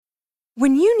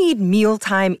When you need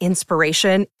mealtime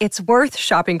inspiration, it's worth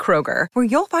shopping Kroger, where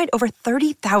you'll find over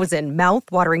 30,000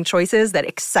 mouth-watering choices that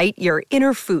excite your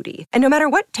inner foodie. And no matter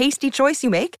what tasty choice you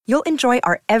make, you'll enjoy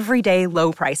our everyday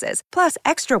low prices, plus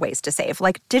extra ways to save,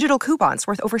 like digital coupons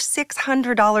worth over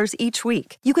 $600 each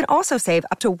week. You can also save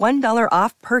up to $1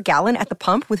 off per gallon at the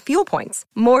pump with fuel points.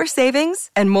 More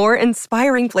savings and more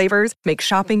inspiring flavors make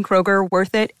shopping Kroger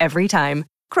worth it every time.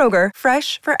 Kroger,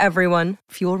 fresh for everyone.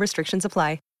 Fuel restrictions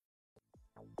apply.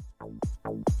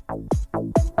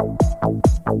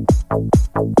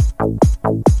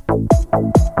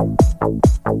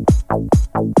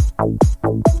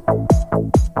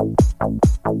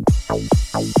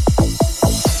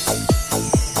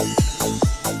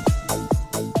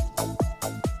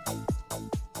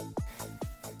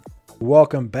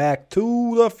 Welcome back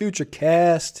to the Future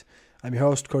Cast. I'm your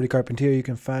host, Cody Carpentier. You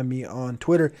can find me on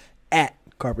Twitter at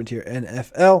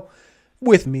CarpentierNFL.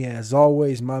 With me, as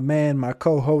always, my man, my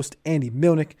co-host, Andy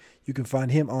Milnick. You can find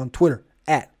him on Twitter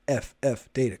at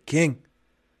FFDataKing.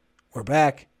 We're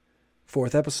back.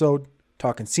 4th episode,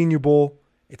 talking Senior Bowl.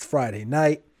 It's Friday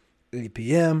night, 8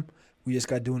 p.m. We just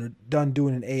got done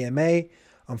doing an AMA.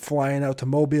 I'm flying out to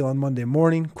Mobile on Monday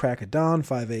morning, crack of dawn,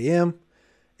 5 a.m.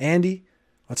 Andy,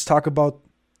 let's talk about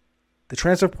the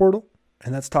transfer portal,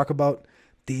 and let's talk about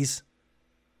these.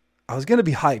 I was going to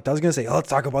be hyped. I was going to say, let's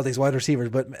talk about these wide receivers,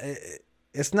 but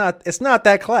it's not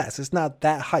that class. It's not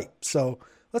that hype. So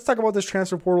let's talk about this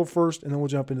transfer portal first, and then we'll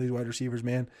jump into these wide receivers,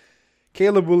 man.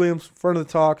 Caleb Williams, front of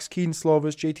the talks, Keaton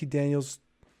Slovis, JT Daniels,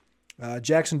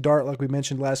 Jackson Dart, like we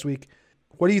mentioned last week.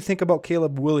 What do you think about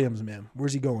Caleb Williams, man?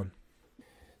 Where's he going?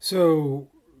 So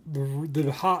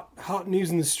the hot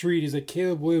news in the street is that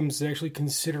Caleb Williams is actually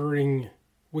considering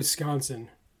Wisconsin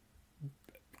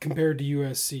compared to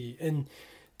USC. And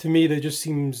to me, that just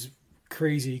seems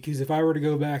crazy, because if I were to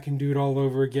go back and do it all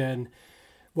over again,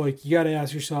 like, you got to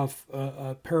ask yourself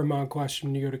a paramount question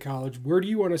when you go to college. Where do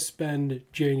you want to spend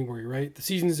January, right? The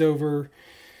season's over.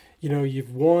 You know,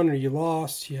 you've won or you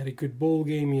lost. You had a good bowl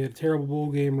game. You had a terrible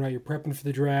bowl game, right? You're prepping for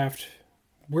the draft.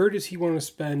 Where does he want to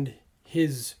spend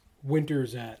his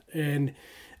winters at? And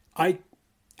I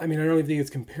mean, I don't even think it's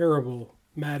comparable,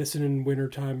 Madison in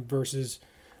wintertime versus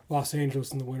Los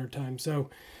Angeles in the wintertime. So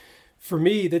for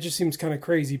me, that just seems kind of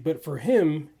crazy. But for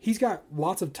him, he's got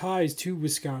lots of ties to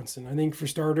Wisconsin. I think, for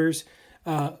starters,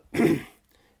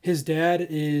 his dad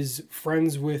is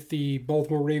friends with the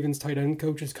Baltimore Ravens tight end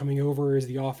coaches, coming over as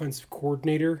the offensive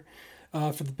coordinator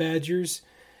for the Badgers.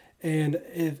 And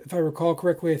if I recall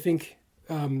correctly, I think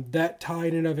that tie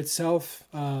in and of itself,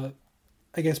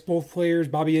 I guess both players,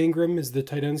 Bobby Ingram is the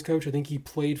tight ends coach. I think he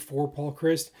played for Paul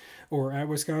Chryst or at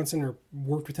Wisconsin or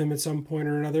worked with him at some point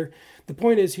or another. The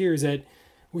point is that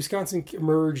Wisconsin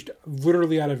emerged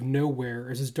literally out of nowhere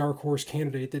as his dark horse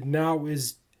candidate that now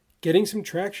is getting some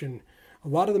traction. A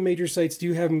lot of the major sites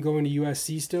do have him going to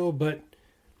USC still, but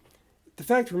the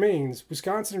fact remains,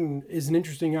 Wisconsin is an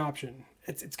interesting option.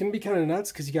 It's going to be kind of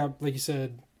nuts because you got, like you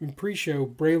said in pre-show,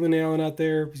 Braylon Allen out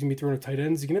there. He's going to be throwing at tight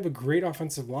ends. He's going to have a great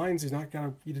offensive line, so you're not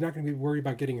going to be worried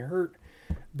about getting hurt.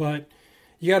 But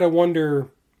you got to wonder,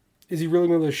 is he really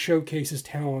going to showcase his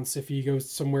talents if he goes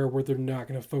somewhere where they're not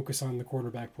going to focus on the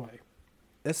quarterback play?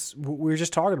 That's what we were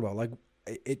just talking about. Like,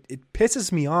 it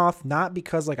pisses me off, not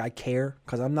because like I care,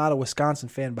 because I'm not a Wisconsin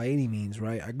fan by any means,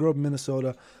 right? I grew up in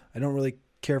Minnesota. I don't really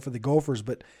care for the Gophers,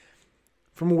 but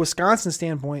from a Wisconsin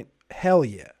standpoint, hell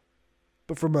yeah.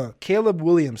 But from a Caleb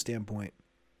Williams standpoint,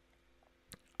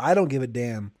 I don't give a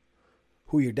damn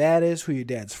who your dad is, who your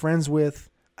dad's friends with.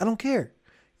 I don't care.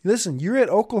 Listen, you're at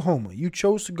Oklahoma. You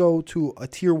chose to go to a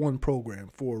Tier 1 program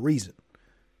for a reason,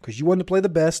 because you wanted to play the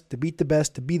best, to beat the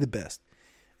best, to be the best.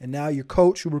 And now your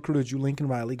coach who recruited you, Lincoln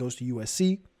Riley, goes to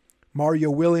USC.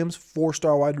 Mario Williams,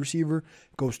 4-star wide receiver,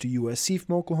 goes to USC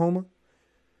from Oklahoma.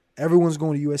 Everyone's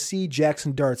going to USC.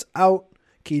 Jackson Dart's out.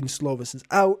 Keaton Slovis is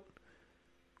out.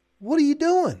 What are you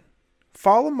doing?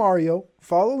 Follow Mario.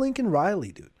 Follow Lincoln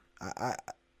Riley, dude.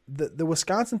 The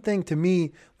Wisconsin thing, to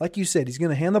me, like you said, he's going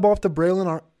to hand the ball off to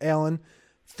Braylon Allen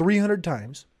 300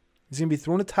 times. He's going to be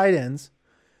throwing to tight ends.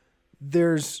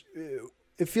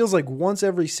 It feels like once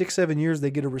every 6-7 years they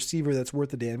get a receiver that's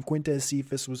worth a damn. Quintez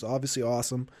Cephas was obviously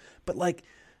awesome. But, like,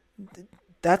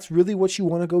 that's really what you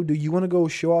want to go do? You want to go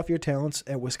show off your talents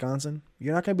at Wisconsin?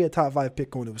 You're not going to be a top 5 pick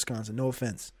going to Wisconsin. No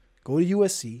offense. Go to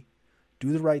USC.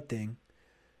 Do the right thing.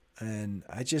 And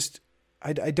I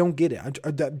don't get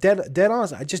it. Dead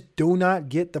honest, I just do not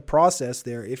get the process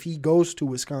there if he goes to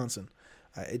Wisconsin.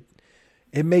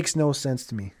 It makes no sense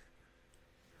to me.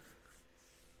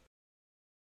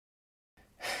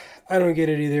 I don't get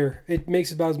it either. It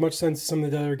makes about as much sense as some of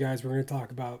the other guys we're going to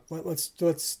talk about.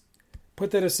 Let's put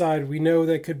that aside. We know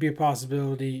that could be a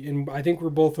possibility, and I think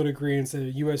we're both in agreement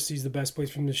that USC is the best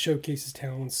place for him to showcase his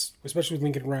talents, especially with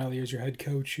Lincoln Riley as your head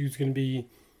coach, who's going to be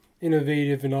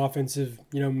innovative and offensive,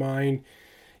 mind,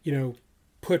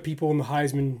 put people in the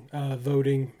Heisman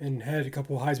voting, and had a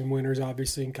couple of Heisman winners,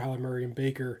 obviously, in Kyler Murray and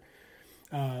Baker,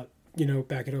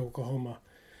 back at Oklahoma.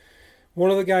 One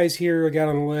of the guys here I got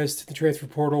on the list, the transfer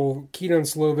portal, Kedon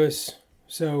Slovis.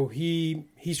 So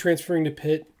he's transferring to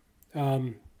Pitt,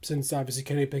 since obviously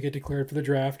Kenny Pickett declared for the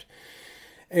draft.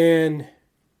 And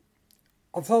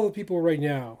I'll tell the people right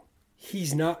now,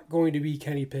 he's not going to be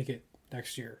Kenny Pickett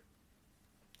next year.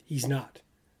 He's not.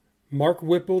 Mark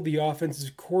Whipple, the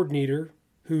offensive coordinator,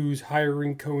 whose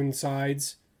hiring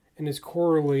coincides and is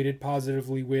correlated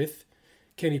positively with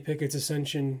Kenny Pickett's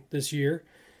ascension this year,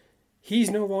 he's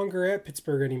no longer at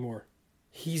Pittsburgh anymore.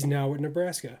 He's now at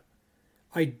Nebraska.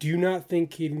 I do not think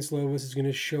Kedon Slovis is going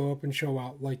to show up and show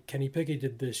out like Kenny Pickett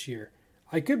did this year.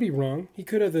 I could be wrong. He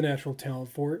could have the natural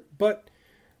talent for it, but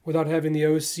without having the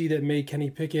OC that made Kenny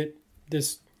Pickett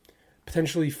this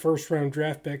potentially first-round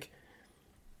draft pick,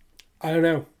 I don't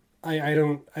know. I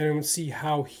don't see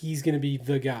how he's going to be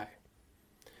the guy.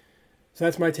 So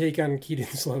that's my take on Kedon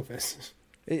Slovis.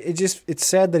 It's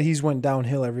sad that he's went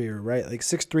downhill every year, right? Like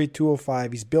 6'3",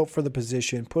 205. He's built for the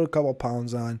position, put a couple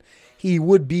pounds on. He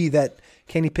would be that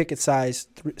Kenny Pickett size,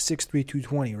 6'3",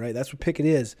 220, right? That's what Pickett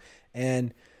is.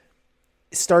 And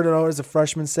started out as a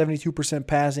freshman, 72%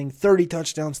 passing, 30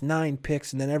 touchdowns, 9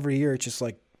 picks, and then every year it's just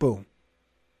like boom,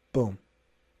 boom,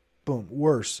 boom,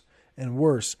 worse and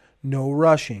worse. No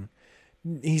rushing.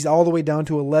 He's all the way down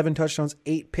to 11 touchdowns,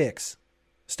 8 picks.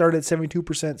 Started at 72%,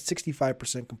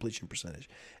 65% completion percentage.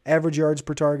 Average yards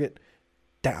per target,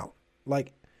 down.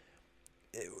 Like,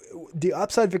 the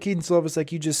upside for Kedon Slovis,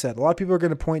 like you just said, a lot of people are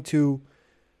going to point to,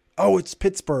 oh, it's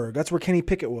Pittsburgh. That's where Kenny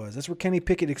Pickett was. That's where Kenny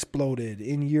Pickett exploded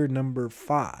in year number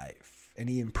 5, and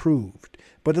he improved.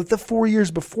 But the 4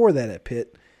 years before that at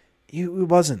Pitt, he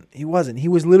wasn't. He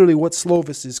was literally what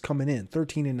Slovis is coming in,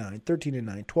 13-9,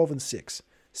 13-9, 12-6,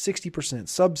 60%,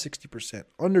 sub 60%,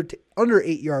 under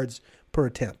 8 yards per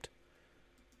attempt.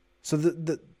 So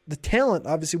the talent,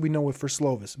 obviously, we know it for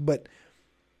Slovis, but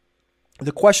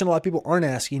the question a lot of people aren't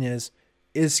asking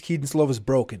is Kedon Slovis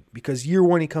broken? Because year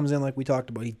one he comes in, like we talked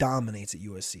about, he dominates at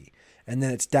USC, and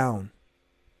then it's down.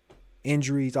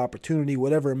 Injuries, opportunity,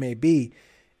 whatever it may be,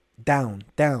 down.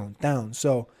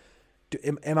 So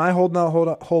am I holding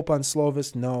out hope on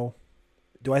Slovis? No.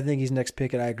 Do I think he's next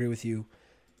Pickett? I agree with you.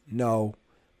 No.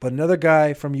 But another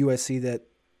guy from USC that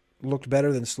looked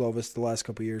better than Slovis the last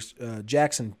couple of years,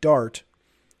 Jackson Dart,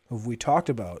 who we talked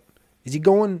about. Is he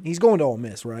going? He's going to Ole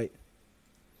Miss, right?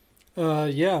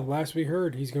 Yeah. Last we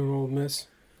heard, he's going to Ole Miss.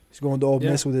 He's going to Ole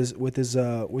Miss with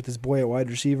his boy at wide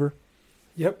receiver.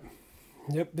 Yep.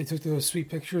 They took those sweet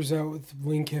pictures out with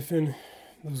Lane Kiffin.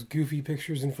 Those goofy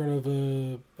pictures in front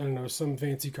of some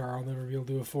fancy car I'll never be able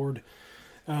to afford.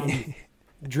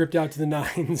 Dripped out to the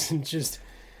nines and just,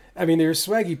 they're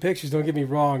swaggy pictures. Don't get me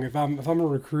wrong. If I'm a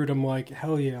recruit, I'm like,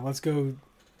 hell yeah, let's go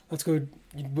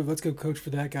coach for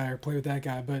that guy or play with that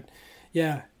guy. But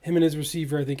yeah, him and his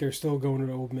receiver, I think, are still going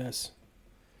to Ole Miss.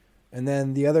 And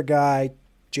then the other guy,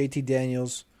 JT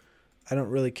Daniels, I don't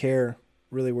really care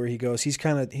really where he goes. He's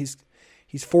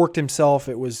forked himself.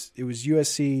 It was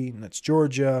USC, and that's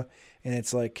Georgia, and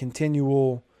it's like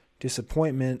continual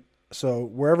disappointment. So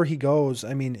wherever he goes,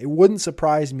 it wouldn't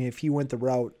surprise me if he went the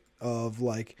route of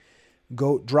like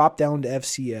go drop down to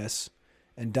FCS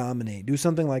and dominate, do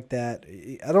something like that.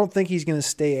 I don't think he's going to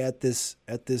stay at this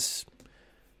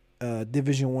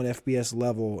Division I FBS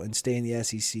level and stay in the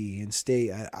SEC and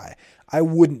stay. I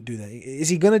wouldn't do that. Is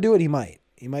he going to do it? He might.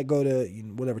 He might go to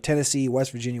whatever, Tennessee,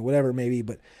 West Virginia, whatever it may be.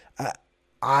 But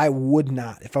I would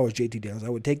not. If I was JT Daniels, I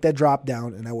would take that drop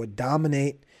down and I would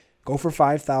dominate, go for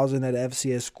 5,000 at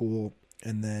FCS school,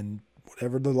 and then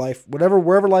wherever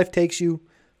life takes you,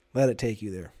 let it take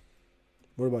you there.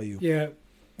 What about you? Yeah,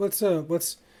 let's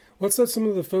let some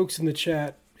of the folks in the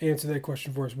chat answer that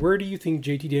question for us. Where do you think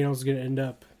JT Daniels is going to end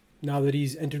up now that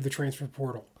he's entered the transfer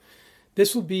portal?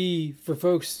 This will be, for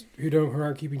folks who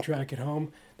aren't keeping track at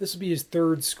home, this will be his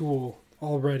 3rd school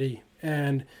already.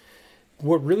 And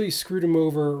what really screwed him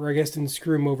over, or I guess didn't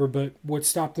screw him over, but what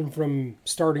stopped him from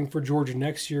starting for Georgia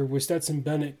next year was Stetson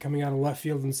Bennett coming out of left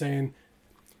field and saying,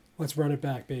 let's run it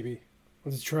back, baby.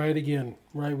 Let's try it again,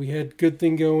 right? We had good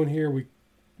thing going here. We,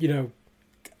 in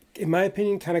my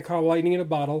opinion, kind of caught lightning in a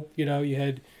bottle. You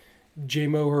had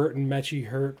J-Mo hurt and Mechie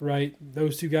hurt, right?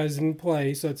 Those two guys didn't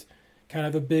play, so it's kind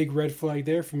of a big red flag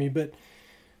there for me. But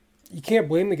you can't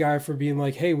blame the guy for being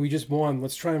like, hey, we just won.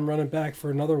 Let's try and run it back for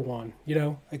another one,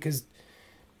 because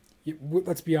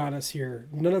let's be honest here.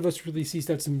 None of us really see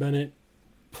Stetson Bennett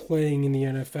playing in the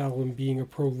NFL and being a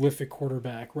prolific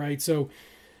quarterback, right? So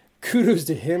kudos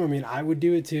to him. I mean, I would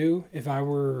do it too if I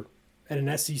were at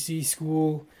an SEC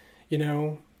school,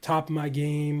 top of my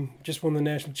game, just won the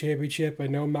national championship. I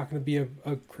know I'm not going to be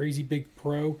a crazy big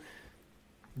pro.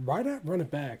 Why not run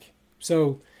it back?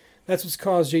 So that's what's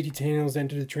caused JT Daniels to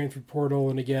enter the transfer portal.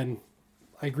 And again,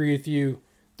 I agree with you.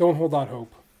 Don't hold out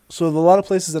hope. So a lot of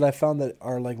places that I found that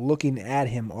are like looking at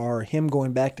him are him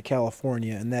going back to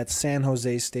California, and that's San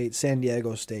Jose State, San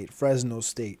Diego State, Fresno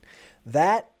State.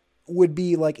 That would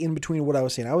be like in between what I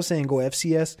was saying. I was saying go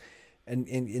FCS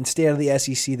and stay out of the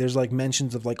SEC. There's like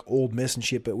mentions of like Ole Miss and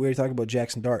shit, but we were talking about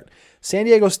Jackson Dart. San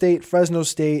Diego State, Fresno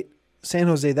State, San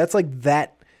Jose, that's like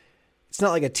that. It's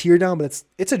not like a tear down, but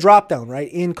it's a drop down,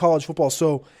 right, in college football.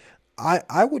 So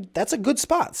I would, that's a good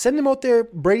spot. Send him out there.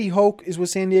 Brady Hoke is with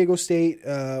San Diego State.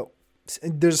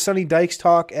 There's Sonny Dykes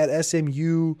talk at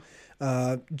SMU.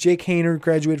 Jake Haener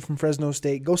graduated from Fresno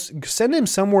State. Go send him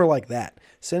somewhere like that.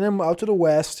 Send him out to the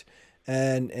West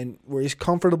and where he's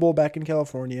comfortable back in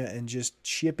California and just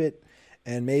ship it.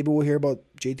 And maybe we'll hear about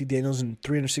JT Daniels in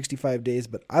 365 days,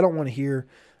 but I don't want to hear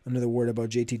another word about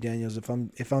JT Daniels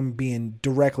if I'm being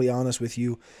directly honest with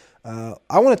you.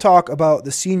 I want to talk about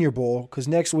the Senior Bowl because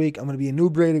next week I'm going to be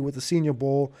inebriated with the Senior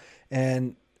Bowl,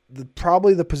 and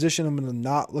probably the position I'm going to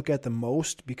not look at the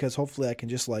most because hopefully I can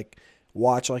just like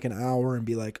watch like an hour and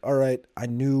be like, all right,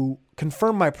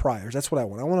 confirm my priors. That's what I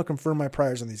want. I want to confirm my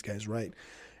priors on these guys, right?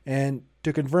 And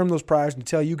to confirm those priors and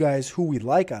tell you guys who we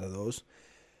like out of those,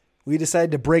 we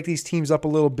decided to break these teams up a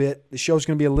little bit. The show's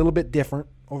going to be a little bit different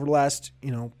over the last,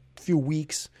 few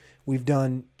weeks. We've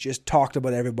just talked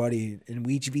about everybody, and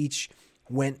we each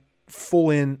went full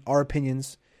in our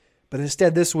opinions. But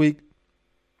instead this week,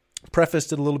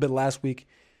 prefaced it a little bit last week,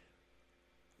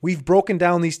 we've broken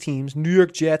down these teams. New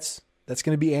York Jets, that's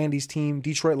going to be Andy's team.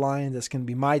 Detroit Lions, that's going to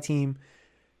be my team.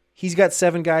 He's got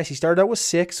 7 guys. He started out with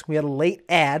 6. We had a late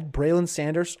add, Braylon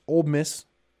Sanders, Ole Miss.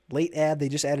 Late add, they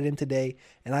just added him today.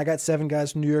 And I got 7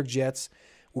 guys from New York Jets.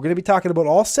 We're going to be talking about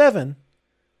all 7,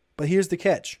 but here's the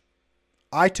catch.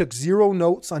 I took 0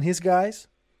 notes on his guys,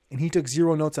 and he took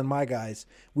 0 notes on my guys.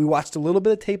 We watched a little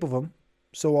bit of tape of them,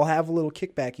 so I'll have a little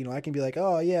kickback. I can be like,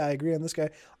 oh, yeah, I agree on this guy.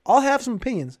 I'll have some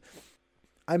opinions.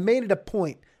 I made it a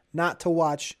point not to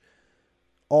watch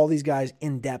all these guys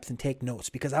in depth and take notes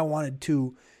because I wanted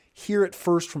to hear it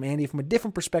first from Andy from a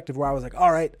different perspective where I was like,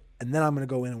 all right, and then I'm going to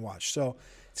go in and watch. So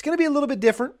it's going to be a little bit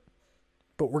different,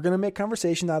 but we're going to make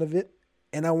conversation out of it,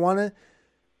 and I want to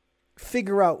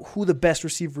figure out who the best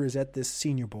receiver is at this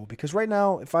Senior Bowl. Because right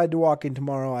now, if I had to walk in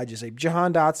tomorrow, I'd just say,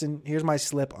 Jahan Dotson, here's my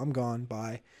slip. I'm gone.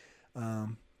 Bye.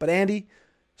 But Andy,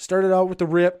 started out with the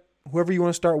rip. Whoever you want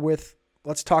to start with,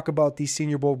 let's talk about these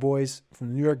Senior Bowl boys from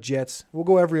the New York Jets. We'll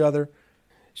go every other.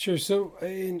 Sure. So,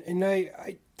 and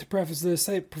I to preface this,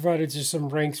 I provided just some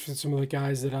ranks for some of the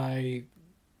guys that I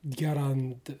got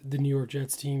on the New York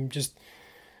Jets team, just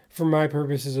for my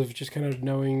purposes of just kind of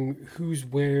knowing who's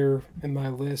where in my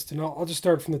list. And I'll just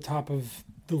start from the top of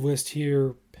the list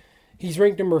here. He's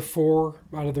ranked number 4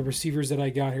 out of the receivers that I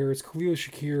got here. It's Khalil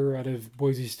Shakir out of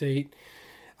Boise State.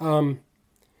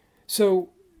 So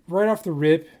right off the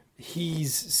rip,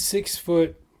 he's 6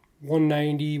 foot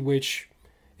 190, which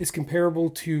is comparable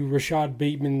to Rashad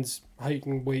Bateman's height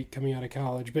and weight coming out of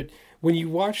college. But when you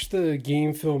watch the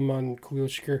game film on Khalil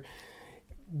Shakir,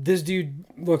 this dude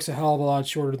looks a hell of a lot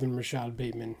shorter than Rashad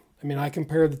Bateman. I mean, I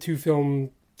compare the two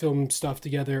film stuff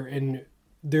together, and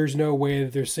there's no way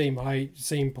that they're same height,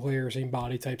 same player, same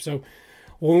body type. So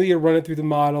we'll need to run it through the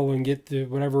model and get the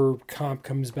whatever comp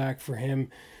comes back for him.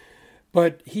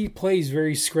 But he plays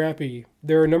very scrappy.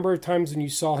 There are a number of times when you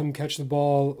saw him catch the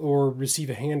ball or receive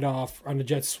a handoff on a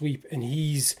jet sweep, and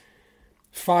he's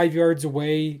 5 yards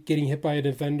away getting hit by a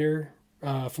defender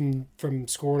from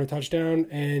scoring a touchdown,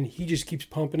 and he just keeps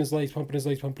pumping his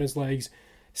legs.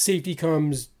 Safety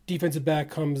comes, defensive back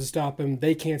comes to stop him.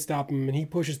 They can't stop him, and he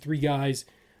pushes 3 guys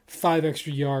 5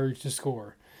 extra yards to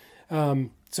score. So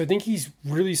I think he's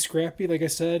really scrappy, like I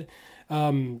said.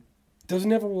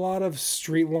 Doesn't have a lot of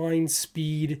straight line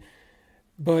speed,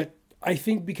 but I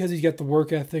think because he's got the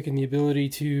work ethic and the ability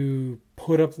to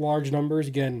put up large numbers,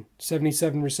 again,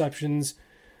 77 receptions,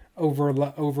 over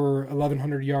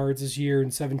 1,100 yards this year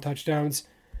and 7 touchdowns,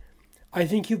 I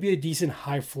think he'll be a decent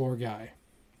high floor guy.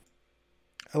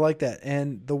 I like that.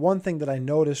 And the one thing that I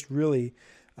noticed really,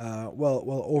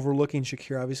 overlooking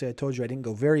Shakir, obviously I told you I didn't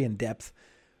go very in depth,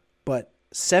 but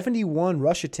 71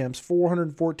 rush attempts,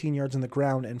 414 yards on the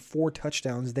ground, and 4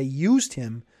 touchdowns. They used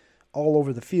him all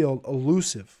over the field.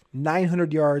 Elusive.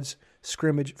 900 yards,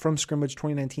 scrimmage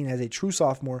 2019 as a true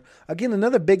sophomore. Again,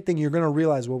 another big thing you're going to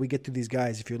realize when we get to these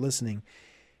guys, if you're listening,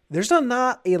 there's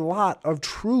not a lot of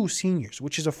true seniors,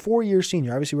 which is a 4-year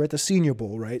senior. Obviously, we're at the Senior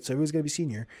Bowl, right? So everyone's going to be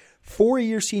senior.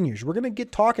 4-year seniors. We're going to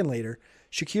get talking later.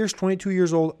 Shakir's 22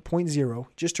 years old, 0.0,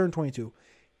 just turned 22.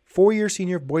 4-year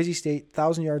senior, Boise State,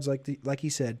 1,000 yards like he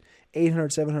said,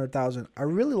 800, 700,000. I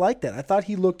really like that. I thought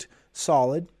he looked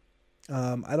solid.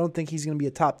 I don't think he's going to be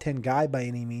a top 10 guy by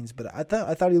any means, but I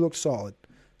thought he looked solid.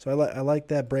 So I like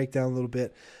that breakdown a little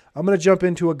bit. I'm going to jump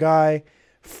into a guy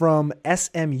from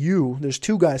SMU. There's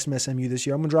 2 guys from SMU this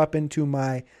year. I'm going to drop into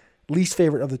my least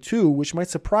favorite of the 2, which might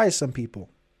surprise some people,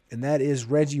 and that is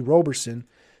Reggie Roberson,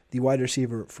 the wide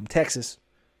receiver from Texas,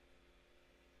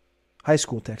 high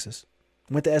school Texas.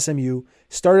 Went to SMU,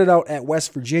 started out at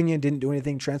West Virginia, didn't do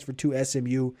anything, transferred to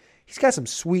SMU. He's got some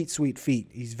sweet, sweet feet.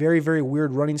 He's very, very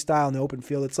weird running style in the open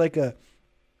field. It's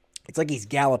like he's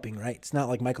galloping, right? It's not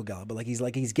like Michael Gallup, but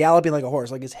he's galloping like a horse.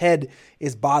 Like his head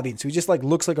is bobbing. So he just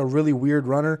looks like a really weird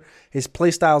runner. His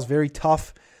play style is very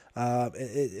tough. I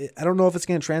don't know if it's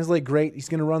going to translate great. He's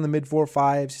going to run the mid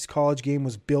 4.5s. His college game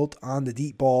was built on the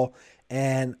deep ball,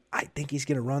 and I think he's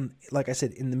going to run, like I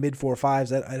said, in the mid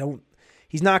 4.5s.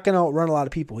 He's not going to outrun a lot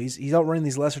of people. He's outrunning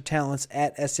these lesser talents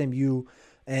at SMU.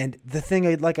 And the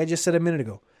thing, like I just said a minute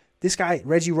ago, this guy,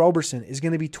 Reggie Roberson, is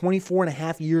going to be 24 and a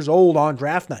half years old on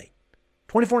draft night.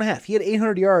 24 and a half. He had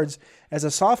 800 yards as a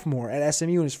sophomore at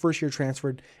SMU in his first year,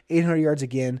 transferred 800 yards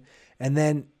again. And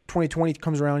then 2020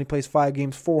 comes around, he plays 5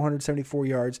 games, 474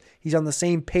 yards. He's on the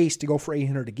same pace to go for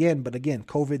 800 again. But again,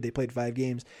 COVID, they played 5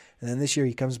 games. And then this year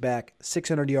he comes back,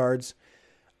 600 yards.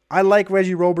 I like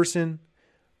Reggie Roberson.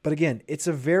 But again, it's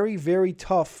a very, very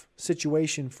tough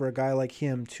situation for a guy like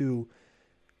him to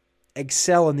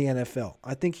excel in the NFL.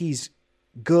 I think he's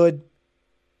good,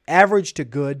 average to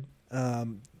good.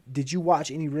 Did you watch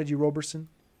any Reggie Roberson?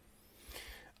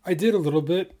 I did a little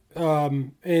bit,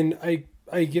 and I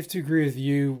have to agree with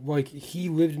you. Like, he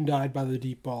lived and died by the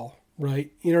deep ball,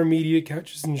 right? Intermediate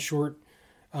catches and short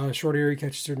area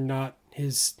catches are not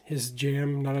his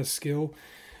jam, not his skill.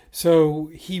 So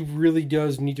he really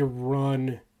does need to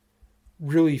run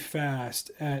really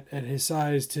fast at his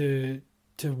size to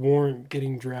warrant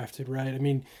getting drafted, right? I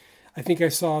mean, I think I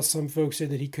saw some folks say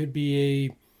that he could be a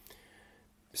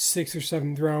 6th or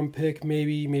 7th round pick,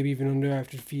 maybe even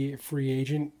undrafted free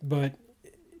agent. But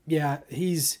yeah,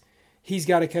 he's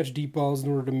got to catch deep balls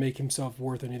in order to make himself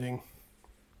worth anything.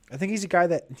 I think he's a guy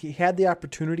that he had the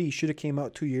opportunity. He should have came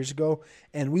out 2 years ago,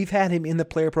 and we've had him in the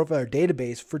player profiler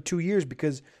database for 2 years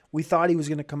because we thought he was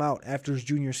going to come out after his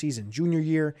junior season. Junior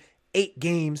year, 8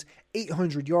 games,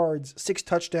 800 yards, 6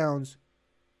 touchdowns.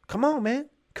 Come on, man.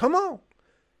 Come on.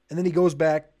 And then he goes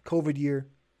back, COVID year,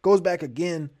 goes back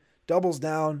again, doubles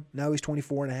down. Now he's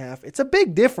 24 and a half. It's a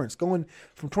big difference going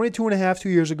from 22 and a half 2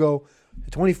 years ago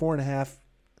to 24 and a half.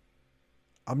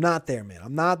 I'm not there, man.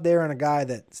 I'm not there on a guy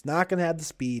that's not going to have the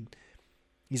speed.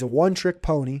 He's a one-trick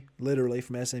pony, literally,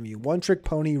 from SMU. One-trick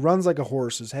pony, runs like a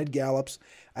horse, his head gallops.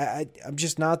 I'm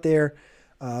just not there.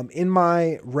 In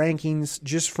my rankings,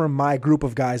 just from my group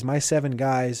of guys, my 7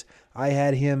 guys, I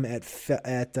had him at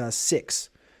 6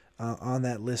 on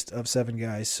that list of 7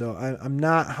 guys. So I'm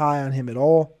not high on him at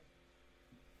all.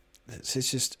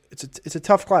 It's a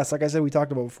tough class. Like I said, we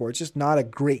talked about before. It's just not a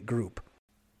great group.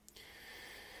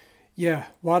 Yeah,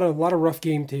 a lot of rough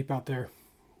game tape out there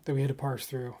that we had to parse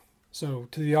through. So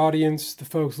to the audience, the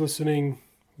folks listening,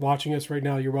 watching us right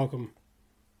now, you're welcome.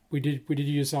 We did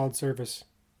you a solid service.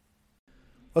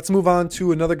 Let's move on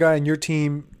to another guy on your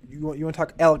team. You want to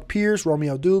talk Alec Pierce,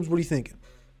 Romeo Doubs? What are you thinking?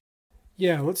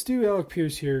 Yeah, let's do Alec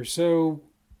Pierce here. So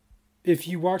if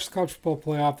you watched the college football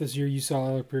playoff this year, you saw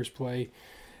Alec Pierce play.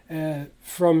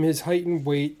 From his height and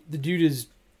weight, the dude is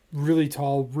really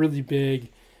tall, really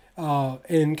big,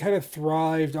 and kind of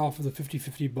thrived off of the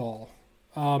 50-50 ball.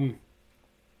 But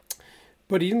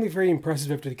he didn't look very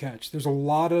impressive after the catch. There's a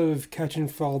lot of catch and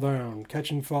fall down,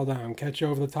 catch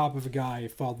over the top of a guy,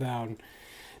 fall down.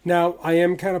 Now, I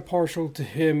am kind of partial to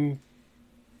him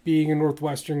being a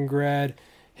Northwestern grad.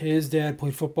 His dad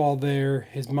played football there.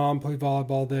 His mom played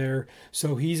volleyball there.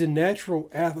 So he's a natural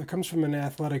athlete, comes from an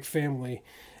athletic family.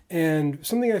 And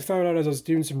something I found out as I was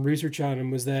doing some research on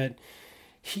him was that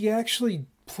he actually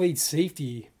played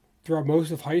safety throughout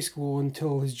most of high school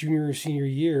until his junior or senior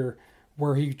year,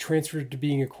 where he transferred to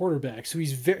being a quarterback. So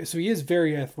he is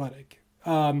very athletic.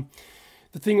 The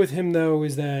thing with him, though,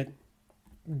 is that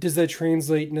does that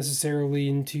translate necessarily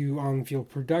into on-field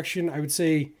production? I would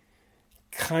say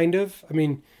kind of. I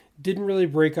mean, didn't really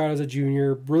break out as a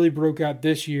junior. Really broke out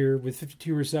this year with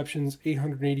 52 receptions,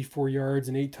 884 yards,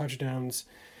 and 8 touchdowns.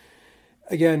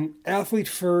 Again, athlete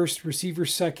first, receiver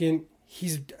second,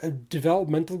 he's a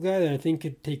developmental guy that I think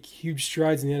could take huge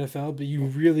strides in the NFL, but you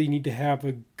really need to have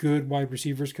a good wide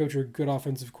receivers coach or a good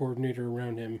offensive coordinator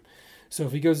around him. So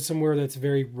if he goes somewhere that's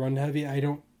very run heavy, I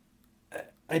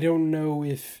don't know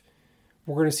if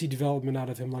we're going to see development out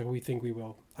of him like we think we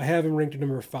will. I have him ranked at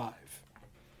number 5.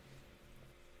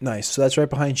 Nice. So that's right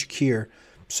behind Shakir.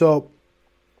 So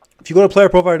if you go to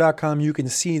playerprofiler.com, you can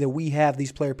see that we have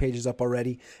these player pages up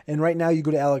already. And right now you go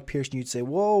to Alec Pierce and you'd say,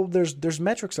 whoa, there's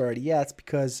metrics already. Yeah, it's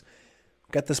because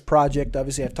we've got this project.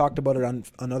 Obviously, I've talked about it on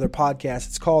other podcasts.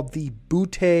 It's called the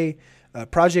Butte,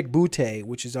 Project Butte,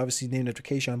 which is obviously named after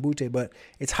Keishawn Butte, but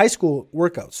it's high school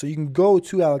workouts. So you can go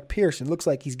to Alec Pierce and it looks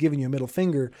like he's giving you a middle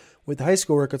finger with the high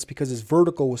school workouts because his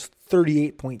vertical was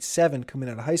 38.7 coming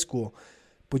out of high school.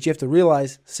 But you have to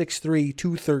realize 6'3",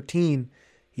 213.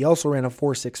 He also ran a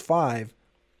 4.65,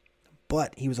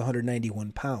 but he was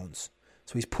 191 pounds.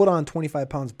 So he's put on 25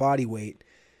 pounds body weight.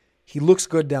 He looks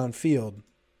good downfield,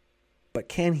 but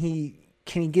can he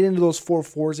get into those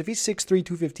 4.4s? If he's 6'3",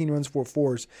 215, runs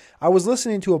 4.4s. I was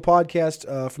listening to a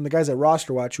podcast from the guys at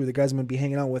Roster Watch, who are the guys I'm going to be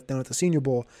hanging out with down at the Senior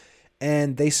Bowl,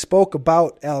 and they spoke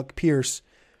about Alec Pierce,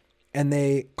 and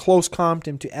they close comped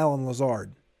him to Allen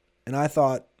Lazard. And I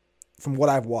thought, from what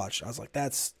I've watched, I was like,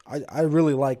 I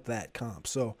really like that comp.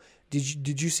 So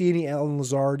did you see any Allen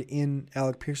Lazard in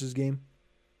Alec Pierce's game?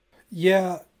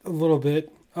 Yeah, a little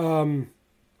bit. I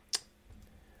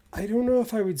don't know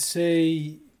if I would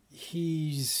say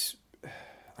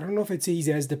I don't know if I'd say he's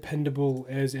as dependable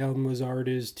as Allen Lazard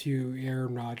is to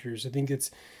Aaron Rodgers. I think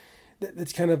that's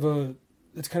kind of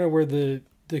where the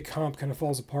comp kind of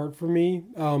falls apart for me.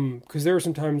 Because there are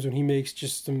some times when he makes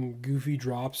just some goofy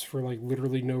drops for like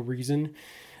literally no reason.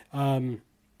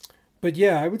 But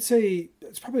yeah, I would say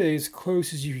it's probably as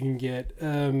close as you can get.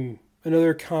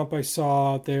 Another comp I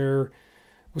saw out there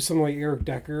was something like Eric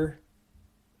Decker.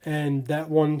 And that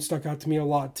one stuck out to me a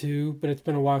lot too, but it's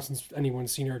been a while since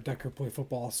anyone's seen Eric Decker play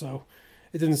football, so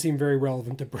it doesn't seem very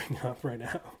relevant to bring up right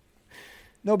now.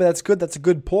 No, but that's good. That's a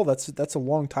good pull. That's a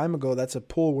long time ago. That's a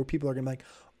pull where people are gonna be like,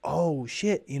 oh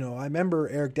shit, I remember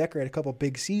Eric Decker had a couple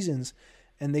big seasons,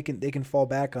 and they can fall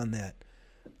back on that.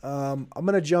 I'm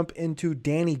gonna jump into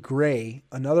Danny Gray,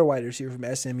 another wide receiver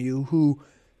from SMU, who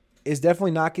is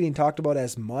definitely not getting talked about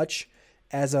as much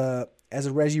as a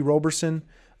Reggie Roberson.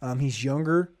 He's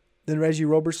younger than Reggie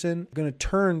Roberson, going to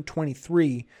turn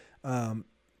 23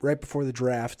 right before the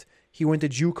draft. He went to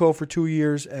JUCO for 2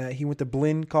 years. He went to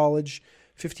Blinn College,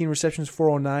 15 receptions,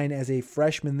 409 as a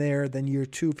freshman there. Then year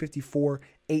 2, 54,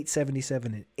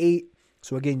 877, and 8.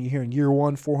 So again, you're hearing year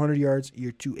 1, 400 yards,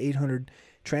 year 2, 800.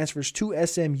 Transfers to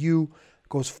SMU,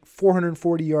 goes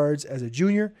 440 yards as a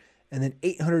junior, and then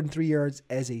 803 yards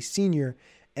as a senior.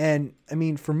 And, I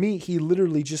mean, for me, he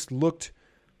literally just looked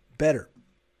better.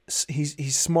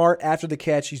 He's smart after the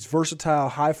catch. He's versatile,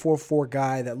 high 4.4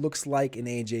 guy that looks like an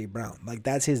A.J. Brown. Like,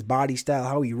 that's his body style,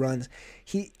 how he runs.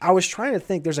 I was trying to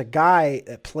think, there's a guy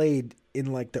that played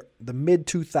in, like, the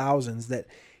mid-2000s that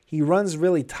he runs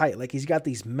really tight. Like, he's got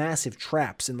these massive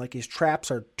traps, and, like, his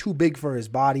traps are too big for his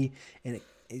body, and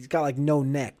he's got, like, no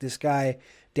neck. This guy,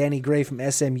 Danny Gray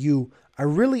from SMU, I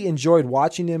really enjoyed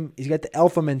watching him. He's got the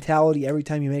alpha mentality every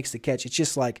time he makes the catch. It's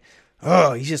just like,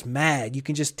 oh, he's just mad. You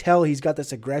can just tell he's got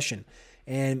this aggression.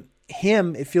 And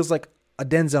it feels like a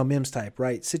Denzel Mims type,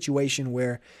 right? Situation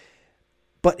where,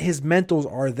 but his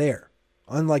mentals are there.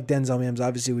 Unlike Denzel Mims,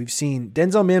 obviously we've seen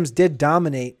Denzel Mims did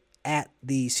dominate at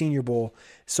the Senior Bowl.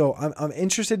 So I'm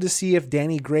interested to see if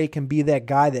Danny Gray can be that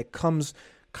guy that comes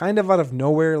kind of out of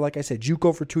nowhere. Like I said,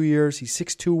 JUCO for 2 years. He's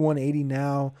 6'2", 180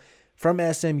 now from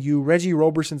SMU. Reggie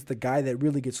Roberson's the guy that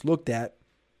really gets looked at.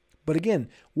 But again,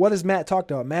 what has Matt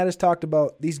talked about? Matt has talked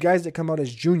about these guys that come out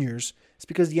as juniors. It's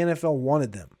because the NFL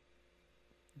wanted them.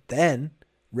 Then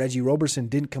Reggie Roberson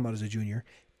didn't come out as a junior,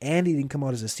 and he didn't come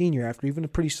out as a senior after even a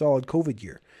pretty solid COVID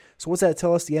year. So what's that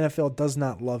tell us? The NFL does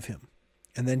not love him.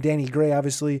 And then Danny Gray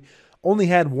obviously only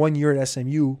had 1 year at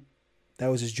SMU.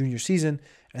 That was his junior season.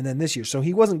 And then this year. So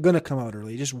he wasn't going to come out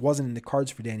early. It just wasn't in the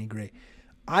cards for Danny Gray.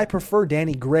 I prefer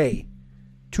Danny Gray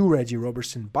to Reggie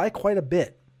Roberson by quite a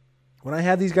bit. When I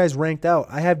have these guys ranked out,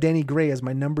 I have Danny Gray as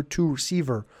my number 2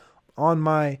 receiver on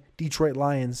my Detroit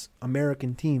Lions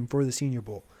American team for the Senior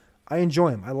Bowl. I enjoy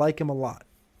him. I like him a lot.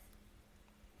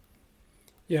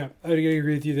 Yeah, I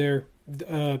agree with you there.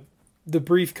 The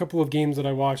brief couple of games that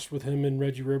I watched with him and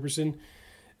Reggie Roberson,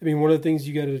 I mean, one of the things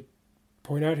you got to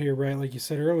point out here, right, like you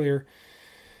said earlier,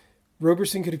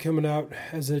 Roberson could have come out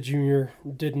as a junior,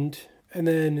 didn't. And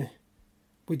then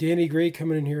with Danny Gray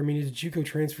coming in here, I mean, he's a JUCO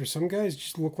transfer. Some guys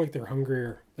just look like they're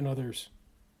hungrier than others,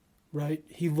 right?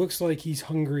 He looks like he's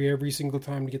hungry every single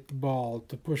time to get the ball,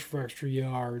 to push for extra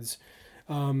yards.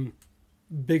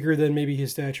 bigger than maybe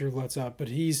his stature lets up. But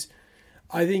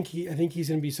I think he's going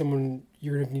to be someone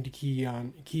you're going to need to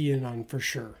key in on for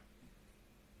sure.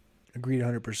 Agreed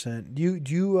 100%.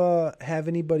 Do you have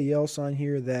anybody else on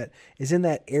here that is in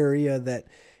that area that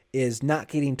is not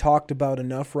getting talked about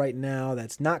enough right now,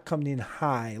 that's not coming in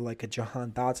high like a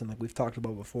Jahan Dotson like we've talked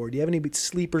about before? Do you have any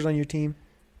sleepers on your team?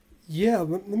 Yeah,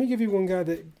 let me give you one guy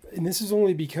that, and this is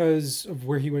only because of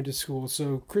where he went to school.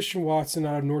 So Christian Watson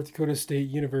out of North Dakota State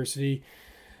University.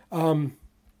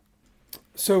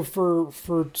 So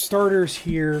for starters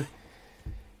here,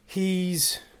 he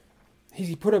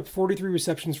put up 43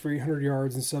 receptions for 800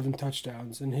 yards and 7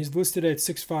 touchdowns, and he's listed at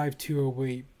 6'5",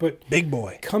 208. But big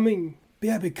boy coming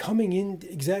in,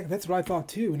 exactly, that's what I thought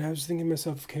too. And I was thinking to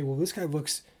myself, okay, well, this guy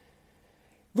looks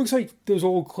like those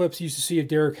old clips you used to see of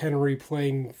Derrick Henry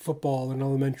playing football in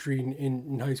elementary and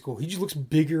in high school. He just looks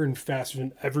bigger and faster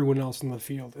than everyone else in the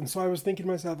field. And so I was thinking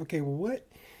to myself, okay, well,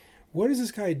 what is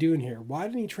this guy doing here? Why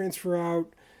didn't he transfer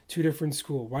out to a different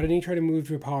school? Why didn't he try to move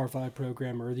to a Power 5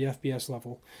 program or the FBS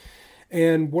level?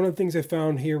 And one of the things I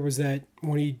found here was that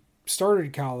when he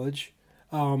started college,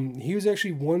 he was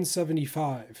actually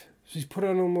 175. So he's put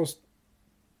on almost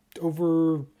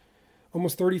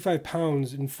 35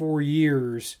 pounds in 4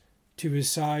 years to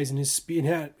his size and his speed,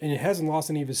 and it hasn't lost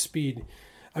any of his speed.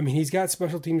 I mean, he's got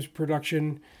special teams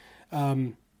production.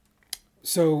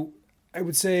 So I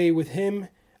would say with him,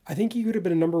 I think he could have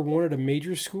been a number one at a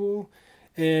major school,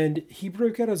 and he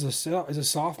broke out as a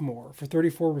sophomore for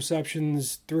 34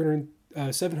 receptions,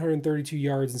 732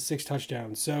 yards, and 6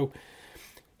 touchdowns. So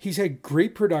he's had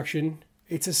great production.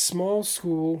 It's a small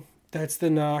school. That's the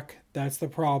knock. That's the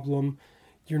problem.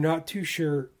 You're not too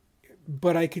sure,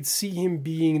 but I could see him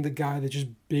being the guy that's just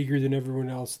bigger than everyone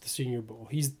else at the Senior Bowl.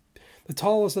 He's the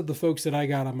tallest of the folks that I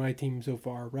got on my team so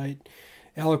far, right?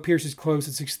 Alec Pierce is close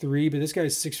at 6'3", but this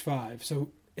guy's 6'5". So,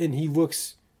 and he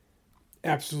looks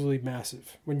absolutely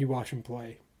massive when you watch him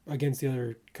play against the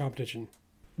other competition.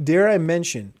 Dare I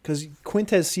mention, because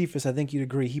Quintez Cephas, I think you'd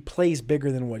agree, he plays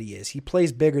bigger than what he is. He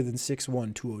plays bigger than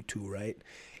 6'1", 202, right?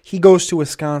 He goes to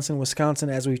Wisconsin. Wisconsin,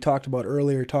 as we talked about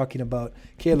earlier, talking about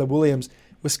Caleb Williams,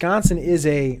 Wisconsin is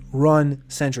a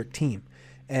run-centric team.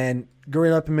 And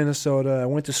growing up in Minnesota, I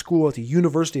went to school at the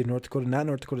University of North Dakota, not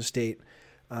North Dakota State.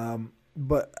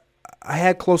 But I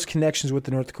had close connections with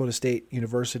the North Dakota State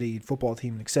University football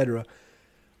team, etc.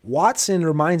 Watson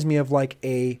reminds me of like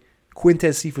a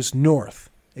Quintez Cephas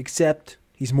North, except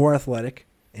he's more athletic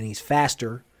and he's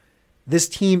faster. This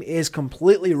team is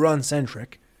completely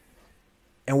run-centric.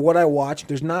 And what I watch,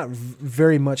 there's not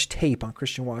very much tape on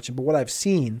Christian Watson, but what I've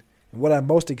seen and what I'm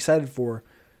most excited for,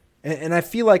 and I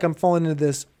feel like I'm falling into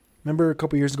this. Remember a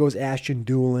couple years ago it was Ashton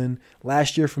Doolin.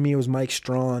 Last year for me it was Mike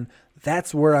Strawn.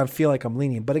 That's where I feel like I'm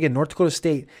leaning. But again, North Dakota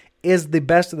State is the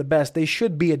best of the best. They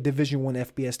should be a Division I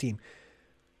FBS team.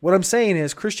 What I'm saying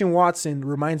is Christian Watson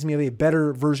reminds me of a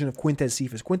better version of Quintez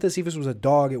Cephas. Quintez Cephas was a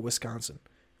dog at Wisconsin.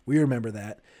 We remember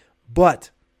that. But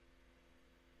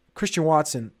Christian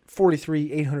Watson,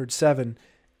 43, 807,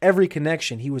 every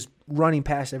connection, he was running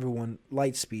past everyone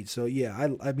light speed. So, yeah,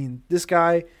 I mean, this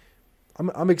guy,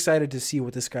 I'm excited to see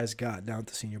what this guy's got down at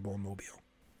the Senior Bowl in Mobile.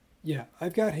 Yeah,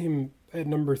 I've got him at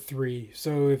number 3.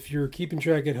 So if you're keeping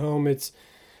track at home, of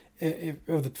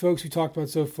the folks we talked about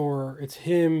so far, it's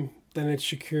him, then it's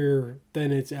Shakir,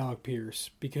 then it's Alec Pierce.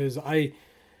 Because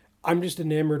I'm just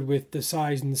enamored with the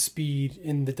size and the speed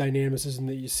and the dynamicism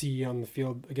that you see on the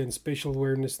field. Again, spatial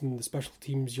awareness and the special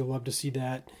teams, you'll love to see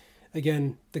that.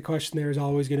 Again, the question there is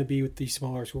always going to be with these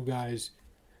smaller school guys,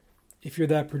 if you're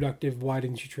that productive, why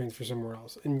didn't you transfer somewhere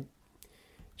else? And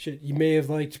shit, you may have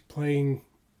liked playing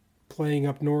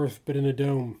up north, but in a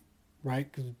dome,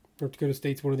 right? Because North Dakota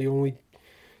State's one of the only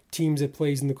teams that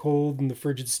plays in the cold and the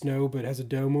frigid snow, but has a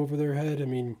dome over their head. I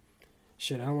mean,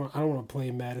 shit, I don't want to play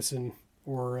in Madison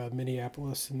or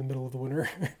Minneapolis in the middle of the winter.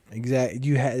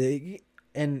 Exactly.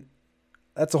 And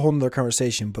that's a whole nother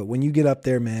conversation. But when you get up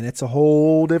there, man, it's a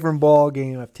whole different ball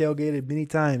game. I've tailgated many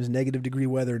times, -degree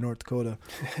weather in North Dakota,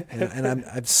 and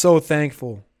I'm so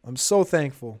thankful. I'm so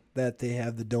thankful that they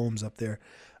have the domes up there.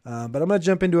 But I'm gonna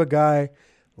jump into a guy,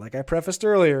 like I prefaced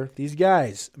earlier. These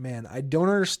guys, man, I don't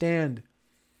understand,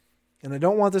 and I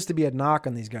don't want this to be a knock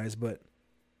on these guys, but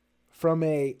from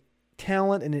a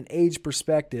talent and an age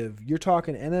perspective, you're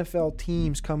talking NFL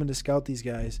teams coming to scout these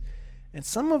guys. And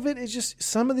some of it is just,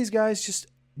 some of these guys just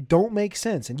don't make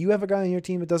sense. And you have a guy on your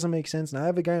team that doesn't make sense. And I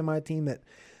have a guy on my team that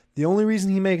the only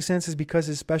reason he makes sense is because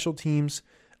his special teams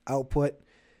output.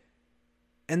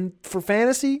 And for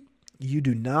fantasy, you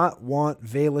do not want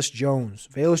Velus Jones.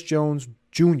 Velus Jones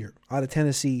Jr. out of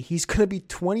Tennessee. He's going to be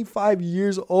 25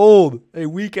 years old a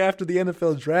week after the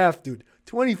NFL draft, dude.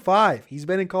 25. He's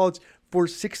been in college for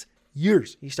 6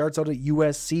 years. He starts out at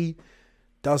USC,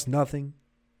 does nothing.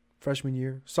 Freshman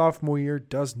year. Sophomore year,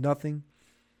 does nothing.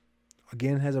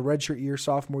 Again, has a redshirt year.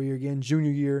 Sophomore year again.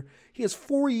 Junior year. He has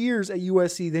 4 years at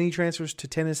USC. Then he transfers to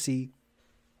Tennessee,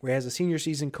 where he has a senior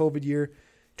season COVID year,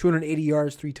 280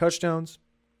 yards, 3 touchdowns.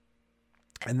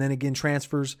 And then again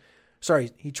transfers.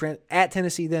 At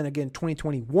Tennessee then again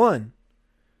 2021,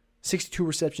 62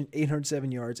 receptions,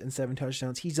 807 yards, and 7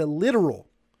 touchdowns. He's a literal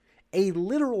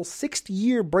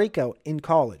 6-year breakout in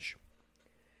college.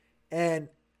 And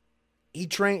he's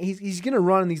going to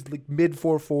run in these like mid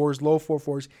 4.4s, low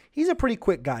 4.4s. He's a pretty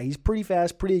quick guy. He's pretty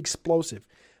fast, pretty explosive.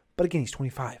 But again, he's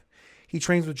 25. He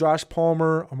trains with Josh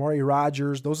Palmer, Amari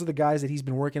Rodgers. Those are the guys that he's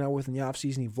been working out with in the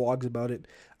offseason. He vlogs about it.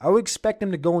 I would expect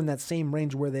him to go in that same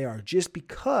range where they are, just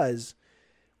because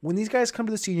when these guys come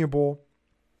to the Senior Bowl,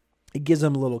 it gives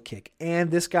them a little kick.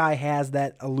 And this guy has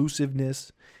that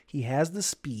elusiveness. He has the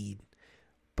speed.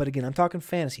 But again, I'm talking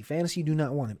fantasy. Fantasy do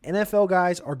not want him. NFL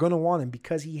guys are going to want him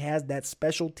because he has that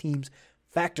special teams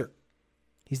factor.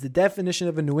 He's the definition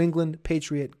of a New England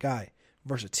Patriot guy.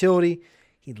 Versatility.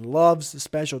 He loves the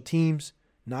special teams.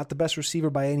 Not the best receiver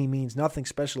by any means. Nothing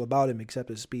special about him except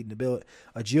his speed and ability,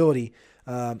 agility,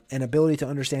 and ability to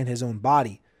understand his own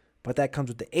body. But that comes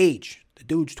with the age. The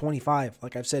dude's 25,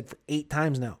 like I've said for 8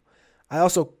 times now. I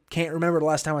also can't remember the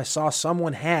last time I saw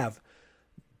someone have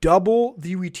double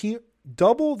the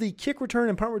kick return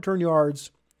and punt return yards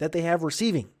that they have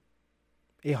receiving.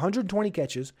 120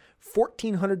 catches,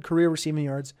 1,400 career receiving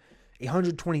yards,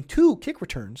 122 kick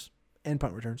returns and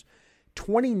punt returns,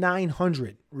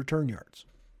 2,900 return yards.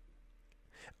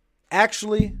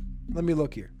 Actually, let me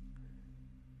look here.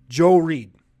 Joe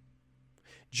Reed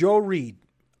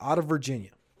out of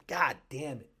Virginia. God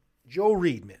damn it. Joe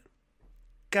Reed, man.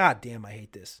 God damn, I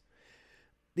hate this.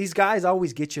 These guys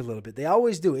always get you a little bit. They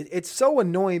always do. It's so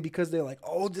annoying because they're like,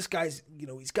 oh, this guy's,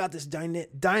 he's got this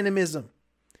dynamism.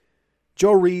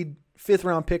 Joe Reed,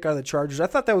 5th-round pick out of the Chargers. I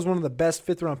thought that was one of the best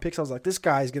 5th-round picks. I was like, this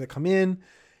guy's going to come in.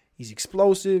 He's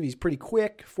explosive. He's pretty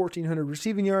quick. 1,400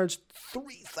 receiving yards.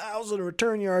 3,000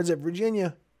 return yards at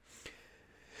Virginia.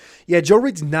 Yeah, Joe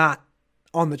Reed's not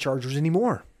on the Chargers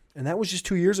anymore. And that was just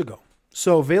 2 years ago.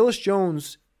 So Velus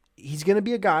Jones, he's going to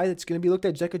be a guy that's going to be looked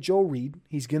at just like a Joe Reed.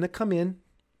 He's going to come in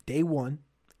day one,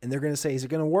 and they're going to say, is it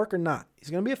going to work or not?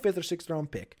 He's going to be a 5th or 6th round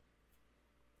pick.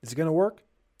 Is it going to work?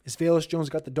 Is Velus Jones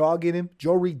got the dog in him?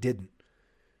 Joe Reed didn't.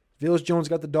 Velus Jones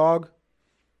got the dog.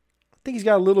 I think he's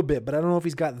got a little bit, but I don't know if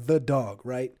he's got the dog,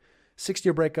 right?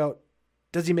 6-year breakout.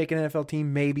 Does he make an NFL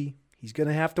team? Maybe. He's going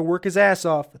to have to work his ass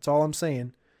off. That's all I'm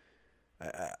saying.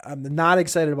 I'm not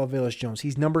excited about Velus Jones.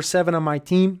 He's number 7 on my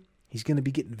team. He's going to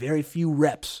be getting very few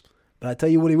reps. But I tell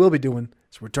you what he will be doing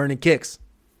is returning kicks.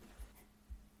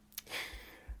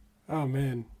 Oh,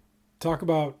 man. Talk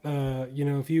about,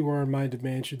 if you were in my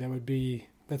dimension,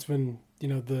 that's when,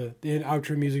 the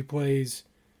outro music plays.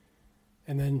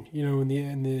 And then,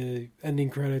 in the ending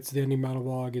credits, the ending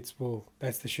monologue,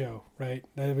 that's the show, right?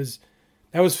 That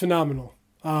was phenomenal.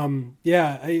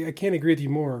 I can't agree with you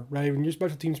more, right? When your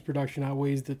special teams production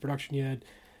outweighs the production you had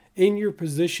in your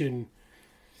position,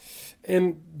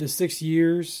 and the 6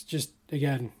 years just,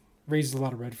 again, raises a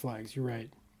lot of red flags. You're right.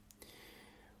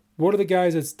 One of the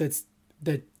guys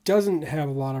that doesn't have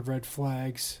a lot of red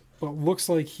flags, but looks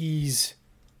like he's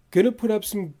going to put up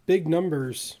some big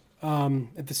numbers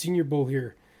at the Senior Bowl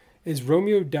here, is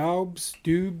Romeo Doubs.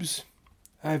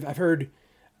 I've heard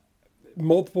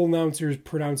multiple announcers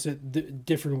pronounce it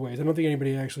different ways. I don't think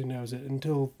anybody actually knows it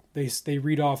until they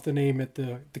read off the name at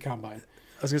the combine.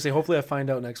 I was going to say, hopefully I find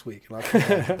out next week. But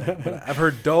I've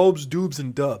heard Doubs, Doobs,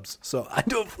 and Dubs, so I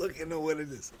don't fucking know what it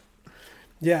is.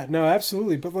 Yeah, no,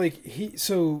 absolutely. But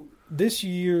so this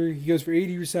year he goes for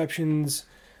 80 receptions,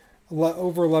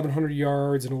 over 1,100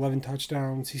 yards and 11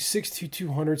 touchdowns. He's 6'2",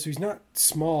 200, so he's not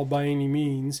small by any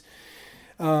means.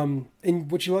 And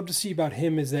what you love to see about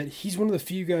him is that he's one of the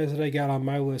few guys that I got on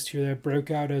my list here that broke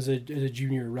out as a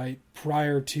junior, right,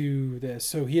 prior to this.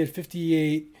 So he had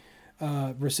 58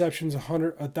 receptions,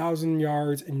 1,000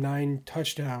 yards, and 9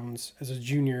 touchdowns as a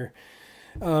junior.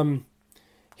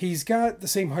 He's got the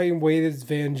same height and weight as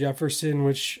Van Jefferson,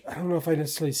 which I don't know if I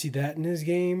necessarily see that in his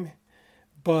game,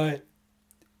 but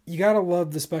you got to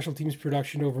love the special teams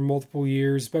production over multiple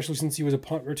years, especially since he was a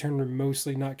punt returner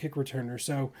mostly, not kick returner.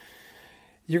 So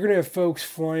you're going to have folks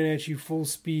flying at you full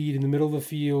speed in the middle of the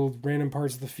field, random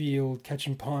parts of the field,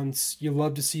 catching punts. You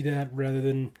love to see that rather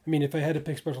than, if I had to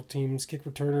pick special teams, kick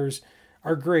returners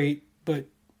are great, but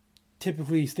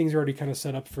typically things are already kind of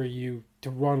set up for you to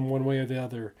run one way or the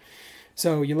other.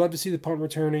 So you love to see the punt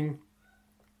returning.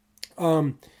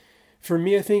 For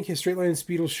me, I think his straight line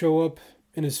speed will show up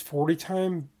in his 40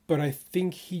 time, but I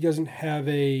think he doesn't have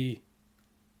a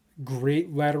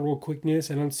great lateral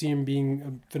quickness. I don't see him being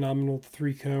a phenomenal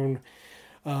 3-cone.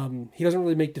 He doesn't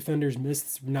really make defenders miss.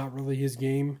 It's not really his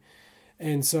game.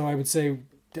 And so I would say,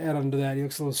 to add on to that, he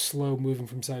looks a little slow moving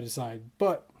from side to side.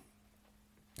 But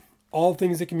all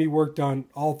things that can be worked on,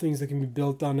 all things that can be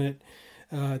built on it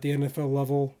at the NFL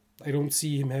level. I don't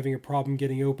see him having a problem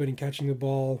getting open and catching the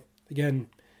ball. Again,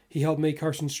 he helped make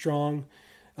Carson Strong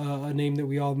a name that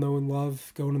we all know and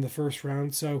love going in the first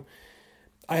round. So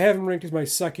I have him ranked as my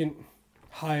second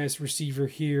highest receiver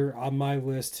here on my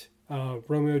list,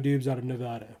 Romeo Doubs out of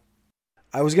Nevada.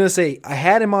 I was going to say, I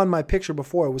had him on my picture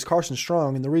before. It was Carson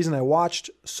Strong, and the reason I watched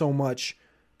so much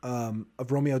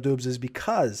of Romeo Doubs is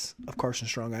because of Carson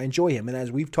Strong. I enjoy him, and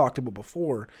as we've talked about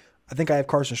before, I think I have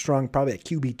Carson Strong probably at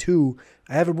QB2.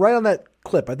 I have him right on that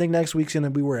clip. I think next week's going to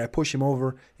be where I push him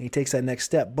over and he takes that next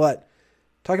step. But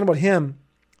talking about him,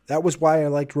 that was why I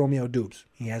liked Romeo Doubs.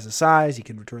 He has the size. He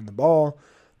can return the ball.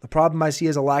 The problem I see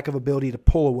is a lack of ability to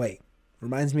pull away.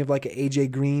 Reminds me of like an A.J.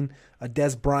 Green, a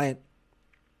Des Bryant,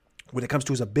 when it comes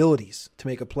to his abilities to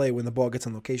make a play when the ball gets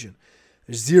on location.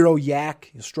 There's zero yak.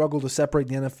 He'll struggle to separate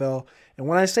the NFL. And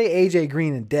when I say A.J.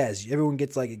 Green and Des, everyone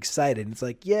gets like excited. And it's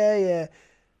like, yeah.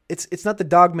 It's not the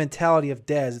dog mentality of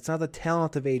Dez. It's not the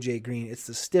talent of A.J. Green. It's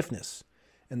the stiffness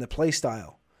and the play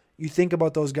style. You think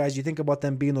about those guys. You think about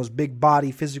them being those big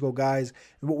body, physical guys.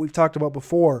 And what we've talked about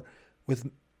before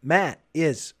with Matt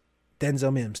is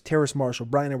Denzel Mims, Terrace Marshall,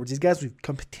 Brian Edwards. These guys we've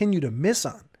continued to miss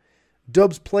on.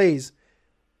 Doubs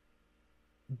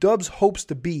hopes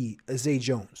to be a Zay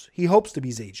Jones. He hopes to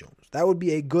be Zay Jones. That would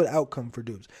be a good outcome for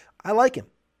Doubs. I like him.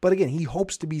 But again, he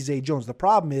hopes to be Zay Jones. The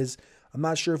problem is, I'm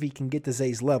not sure if he can get to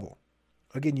Zay's level.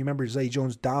 Again, you remember Zay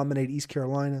Jones dominated East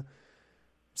Carolina.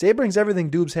 Zay brings everything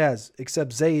Doubs has,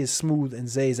 except Zay is smooth and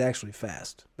Zay is actually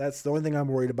fast. That's the only thing I'm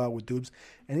worried about with Doubs.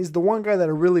 And he's the one guy that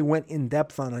I really went in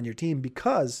depth on your team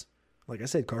because, like I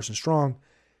said, Carson Strong,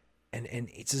 and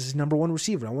it's his number one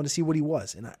receiver. I want to see what he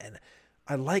was. And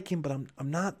I like him, but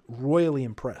I'm not royally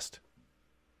impressed.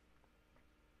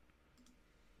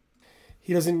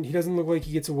 He doesn't look like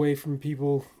he gets away from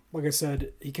people. Like I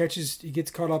said, he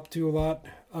gets caught up to a lot.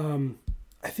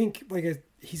 I think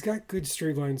he's got good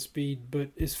straight line speed,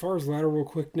 but as far as lateral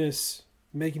quickness,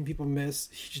 making people miss,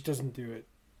 he just doesn't do it.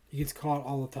 He gets caught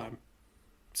all the time.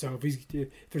 So if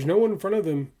there's no one in front of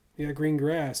him, he got green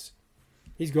grass,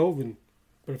 he's golden.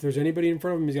 But if there's anybody in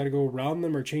front of him, he's got to go around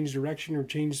them or change direction or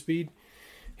change speed.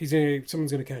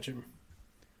 Someone's gonna catch him.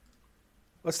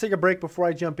 Let's take a break before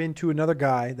I jump into another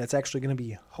guy that's actually going to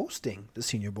be hosting the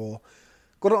Senior Bowl.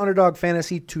 Go to Underdog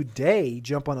Fantasy today.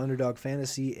 Jump on Underdog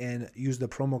Fantasy and use the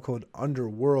promo code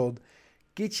UNDERWORLD.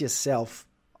 Get yourself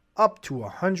up to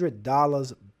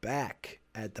 $100 back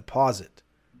at deposit.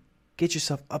 Get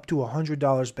yourself up to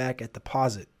 $100 back at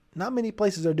deposit. Not many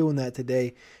places are doing that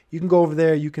today. You can go over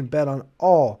there. You can bet on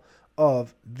all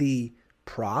of the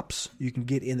props. You can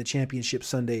get in the Championship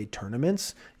Sunday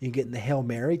tournaments. You can get in the Hail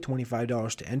Mary,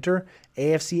 $25 to enter.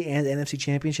 AFC and NFC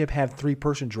Championship have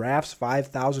 3-person drafts,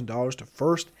 $5,000 to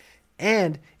first.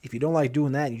 And if you don't like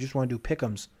doing that and you just want to do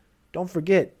pick'ems, don't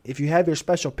forget, if you have your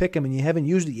special pick'em and you haven't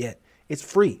used it yet, it's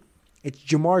free. It's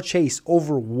Jamar Chase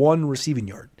over 1 receiving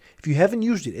yard. If you haven't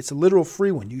used it, it's a literal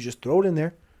free one. You just throw it in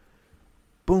there.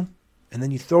 Boom. And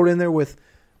then you throw it in there with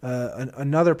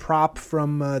another prop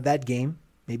from that game.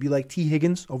 Maybe like T.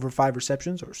 Higgins over 5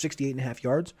 receptions or 68.5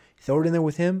 yards. You throw it in there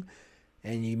with him,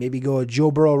 and you maybe go a Joe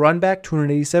Burrow run back,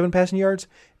 287 passing yards,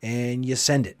 and you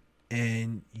send it.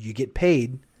 And you get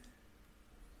paid,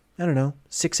 I don't know,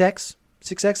 6X?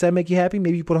 6X, that make you happy?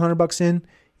 Maybe you put $100 in,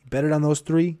 you bet it on those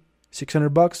 3,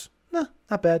 $600. Nah,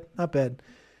 not bad, not bad.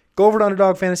 Go over to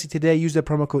Underdog Fantasy today. Use that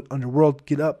promo code UNDERWORLD.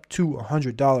 Get up to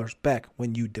 $100 back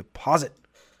when you deposit.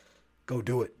 Go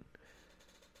do it.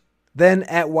 Then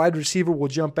at wide receiver, we'll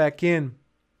jump back in.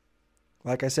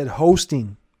 Like I said,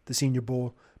 hosting the Senior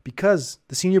Bowl because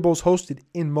the Senior Bowl is hosted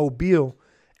in Mobile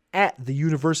at the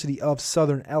University of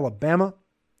Southern Alabama.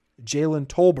 Jalen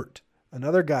Tolbert,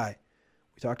 another guy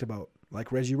we talked about,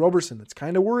 like Reggie Roberson. That's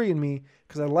kind of worrying me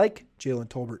because I like Jalen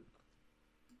Tolbert.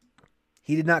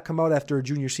 He did not come out after a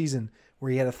junior season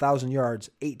where he had 1,000 yards,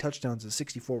 8 touchdowns, and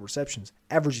 64 receptions,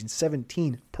 averaging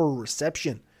 17 per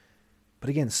reception. But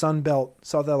again, Sun Belt,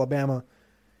 South Alabama,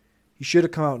 he should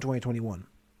have come out in 2021.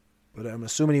 But I'm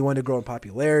assuming he wanted to grow in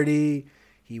popularity.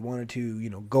 He wanted to,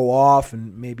 go off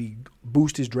and maybe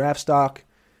boost his draft stock.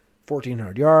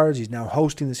 1,400 yards. He's now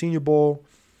hosting the Senior Bowl.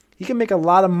 he can make a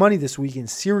lot of money this week and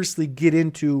seriously get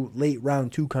into late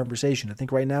round 2 conversation. I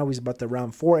think right now he's about the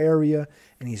round 4 area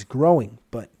and he's growing,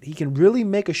 but he can really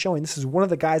make a showing. This is one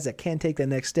of the guys that can take that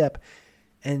next step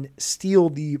and steal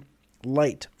the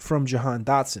light from Jahan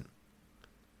Dotson.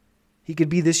 He could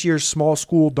be this year's small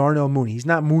school Darnell Mooney. He's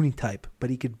not Mooney type,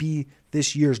 but he could be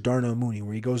this year's Darnell Mooney,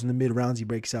 where he goes in the mid rounds, he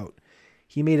breaks out.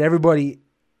 He made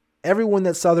everyone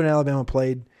that Southern Alabama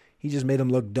played, he just made them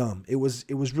look dumb. It was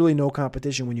really no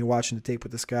competition when you're watching the tape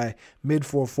with this guy. Mid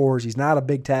 4.4s. He's not a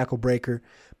big tackle breaker,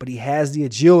 but he has the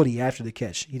agility after the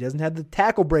catch. He doesn't have the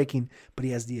tackle breaking, but he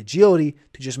has the agility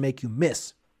to just make you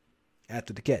miss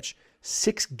after the catch.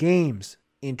 6 games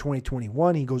in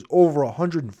 2021, he goes over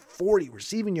 140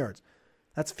 receiving yards.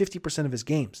 That's 50% of his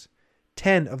games.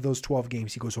 10 of those 12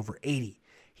 games, he goes over 80.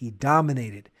 He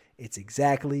dominated. It's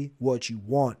exactly what you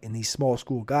want in these small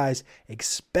school guys,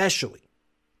 especially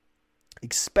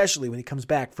when he comes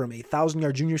back from a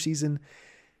 1,000-yard junior season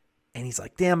and he's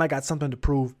like, damn, I got something to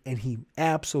prove. And he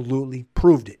absolutely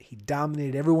proved it. He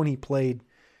dominated everyone he played.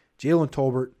 Jalen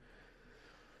Tolbert,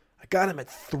 I got him at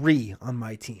 3 on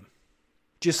my team,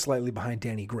 just slightly behind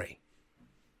Danny Gray.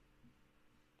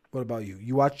 What about you?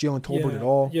 You watch Jalen Tolbert at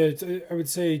all? Yeah, I would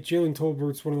say Jalen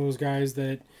Tolbert's one of those guys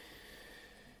that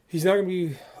he's not going to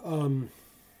be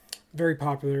very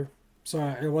popular.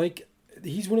 So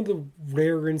he's one of the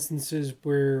rare instances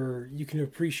where you can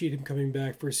appreciate him coming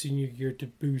back for a senior year to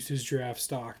boost his draft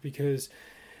stock, because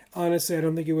honestly, I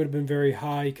don't think it would have been very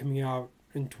high coming out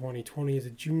in 2020 as a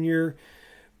junior.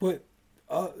 But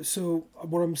so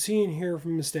what I'm seeing here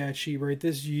from the stat sheet, right,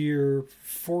 this year,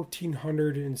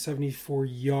 1,474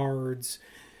 yards.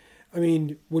 I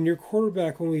mean, when your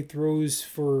quarterback only throws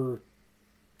for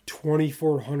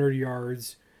 2,400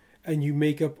 yards and you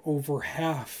make up over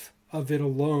half of it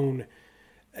alone,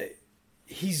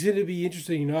 he's going to be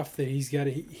interesting enough that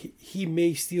he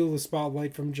may steal the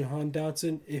spotlight from Jahan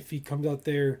Dotson if he comes out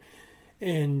there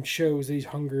and shows that he's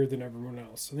hungrier than everyone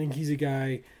else. I think he's a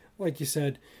guy, like you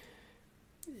said,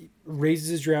 raises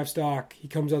his draft stock. He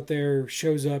comes out there,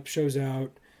 shows up, shows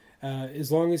out.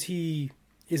 As long as he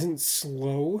isn't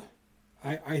slow,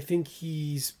 I think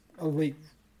he's a late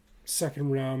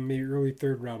second round, maybe early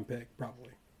third round pick, probably.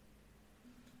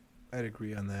 I'd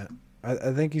agree on that.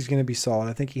 I think he's going to be solid.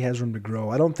 I think he has room to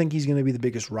grow. I don't think he's going to be the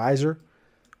biggest riser.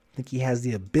 I think he has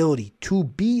the ability to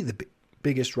be the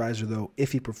biggest riser, though,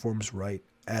 if he performs right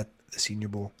at the Senior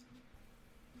Bowl.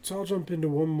 So I'll jump into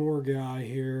one more guy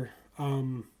here.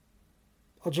 I'll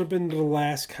jump into the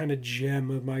last kind of gem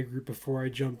of my group before I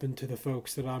jump into the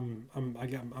folks that I'm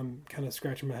kind of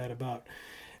scratching my head about,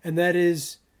 and that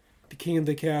is the king of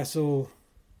the castle.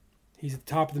 He's at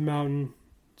the top of the mountain.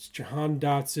 It's Jahan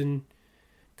Dotson.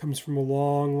 Comes from a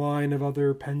long line of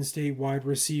other Penn State wide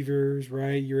receivers,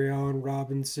 right? Your Allen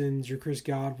Robinsons, your Chris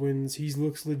Godwins. He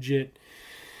looks legit.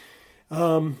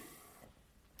 And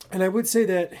I would say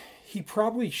that he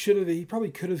probably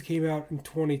could have came out in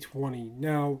 2020.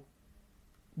 Now,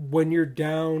 when you're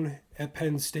down at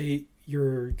Penn State,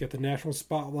 you're got the national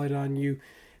spotlight on you.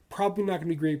 Probably not going to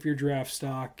be great for your draft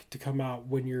stock to come out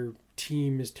when your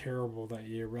team is terrible that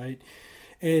year, right?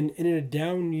 And in a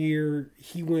down year,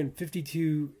 he went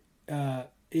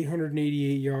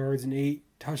 888 yards and 8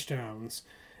 touchdowns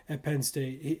at Penn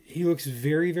State. He looks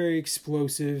very, very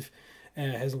explosive,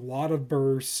 has a lot of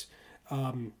bursts.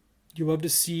 You love to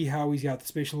see how he's got the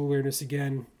spatial awareness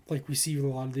again, like we see with a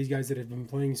lot of these guys that have been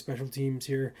playing special teams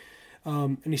here.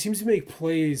 And he seems to make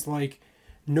plays like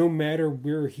no matter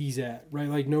where he's at, right?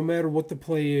 Like no matter what the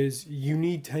play is, you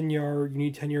need 10 yard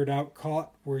out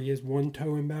caught where he has one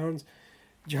toe in bounds.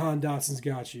 Jahan Dotson's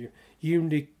got you. You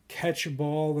need to catch a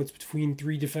ball that's between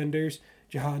 3 defenders.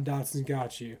 Jahan Dotson's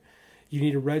got you. You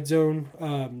need a red zone.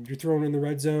 You're throwing in the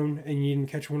red zone and you need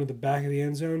to catch one at the back of the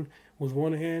end zone with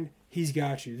one hand. He's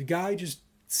got you. The guy just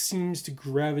seems to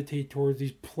gravitate towards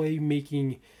these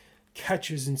playmaking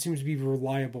catches and seems to be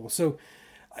reliable. So,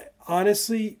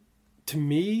 honestly, to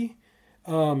me,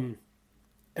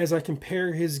 as I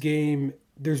compare his game,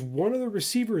 there's one other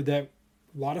receiver that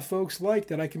a lot of folks like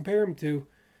that I compare him to.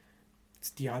 It's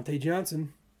Deontay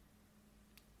Johnson.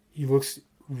 He looks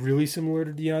really similar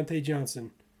to Deontay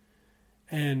Johnson.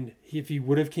 And if he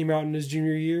would have came out in his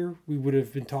junior year, we would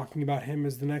have been talking about him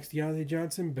as the next Deontay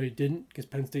Johnson, but he didn't because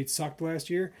Penn State sucked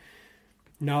last year.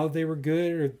 Now that they were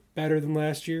good or better than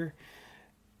last year,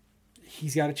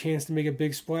 he's got a chance to make a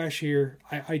big splash here.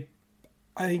 I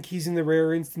think he's in the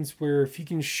rare instance where if he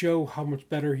can show how much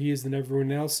better he is than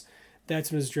everyone else,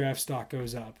 that's when his draft stock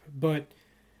goes up. But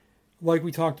like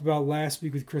we talked about last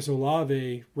week with Chris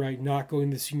Olave, right, not going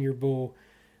to the Senior Bowl,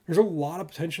 there's a lot of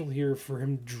potential here for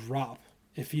him to drop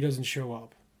if he doesn't show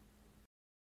up.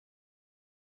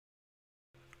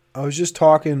 I was just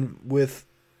talking with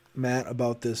Matt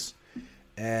about this,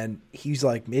 and he's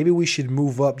like, maybe we should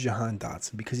move up Jahan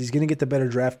Dotson because he's going to get the better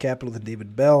draft capital than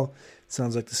David Bell.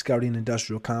 Sounds like the scouting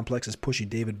industrial complex is pushing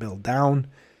David Bell down.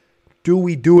 Do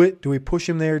we do it? Do we push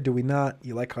him there? Do we not?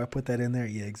 You like how I put that in there?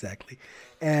 Yeah, exactly.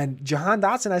 And Jahan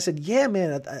Dotson, I said, yeah,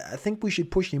 man, I think we should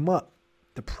push him up.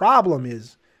 The problem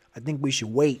is I think we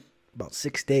should wait about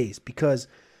 6 days because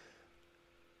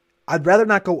I'd rather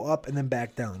not go up and then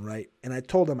back down, right? And I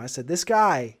told him, I said, this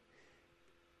guy,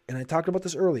 and I talked about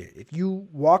this earlier, if you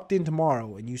walked in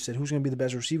tomorrow and you said, who's going to be the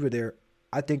best receiver there,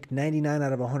 I think 99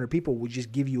 out of 100 people would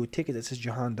just give you a ticket that says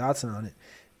Jahan Dotson on it.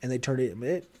 And they turned it.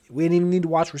 We didn't even need to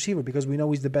watch receiver because we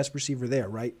know he's the best receiver there,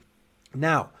 right?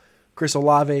 Now, Chris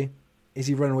Olave, is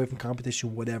he running away from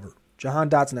competition? Whatever. Jahan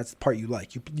Dotson, that's the part you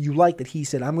like. You like that he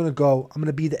said, I'm going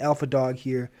to be the alpha dog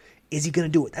here. Is he going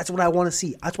to do it? That's what I want to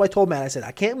see. That's why I told Matt, I said,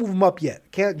 I can't move him up yet. I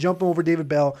can't jump him over David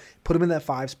Bell, put him in that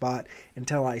 5 spot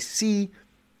until I see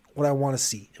what I want to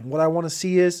see. And what I want to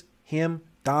see is him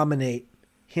dominate.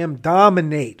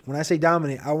 When I say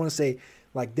dominate, I want to say,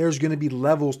 like, there's going to be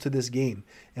levels to this game.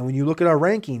 And when you look at our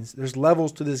rankings, there's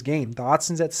levels to this game.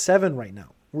 Dotson's at 7 right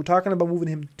now. We're talking about moving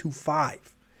him to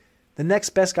 5. The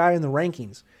next best guy in the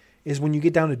rankings is when you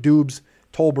get down to Dubes,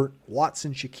 Tolbert,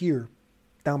 Watson, Shakir,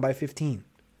 down by 15.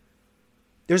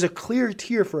 There's a clear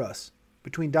tier for us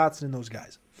between Dotson and those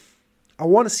guys. I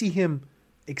want to see him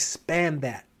expand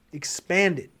that.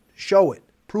 Expand it. Show it.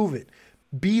 Prove it.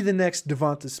 Be the next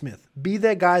Devonta Smith. Be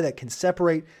that guy that can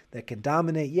separate, that can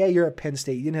dominate. Yeah, you're at Penn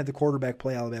State. You didn't have the quarterback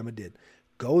play Alabama did.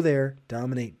 Go there,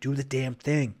 dominate, do the damn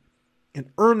thing,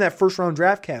 and earn that first-round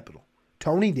draft capital.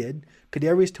 Toney did.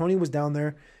 Kadarius Toney was down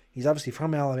there. He's obviously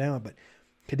from Alabama, but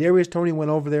Kadarius Toney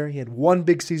went over there. He had one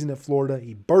big season at Florida.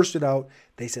 He bursted out.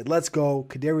 They said, let's go.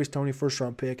 Kadarius Toney,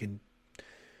 first-round pick, and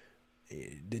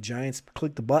the Giants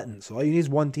clicked the button. So all you need is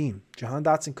one team. Jahan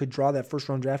Dotson could draw that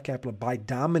first-round draft capital by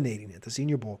dominating at the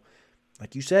Senior Bowl.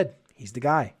 Like you said, he's the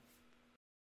guy.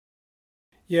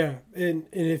 Yeah, and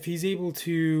if he's able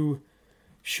to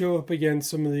show up against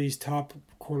some of these top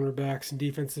cornerbacks and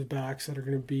defensive backs that are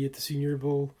going to be at the Senior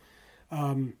Bowl,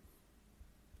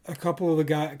 a couple of the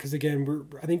guys, because again,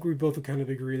 I think we both would kind of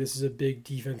agree this is a big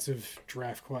defensive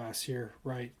draft class here,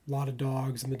 right? A lot of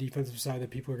dogs on the defensive side that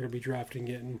people are going to be drafting,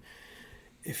 getting.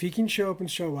 If he can show up and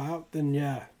show out, then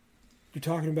yeah, you're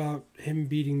talking about him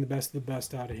beating the best of the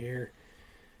best out of here.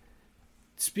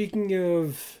 Speaking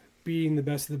of beating the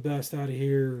best of the best out of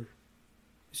here,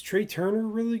 is Trey Turner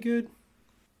really good?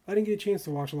 I didn't get a chance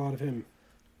to watch a lot of him.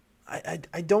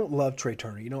 I don't love Trey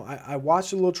Turner. You know, I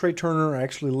watched a little Trey Turner. I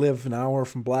actually live an hour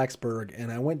from Blacksburg, and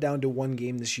I went down to one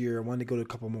game this year. I wanted to go to a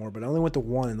couple more, but I only went to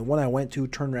one. And the one I went to,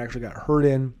 Turner actually got hurt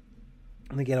in.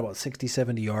 I think he had about 60,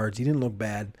 70 yards. He didn't look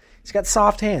bad. He's got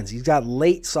soft hands. He's got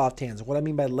late soft hands. What I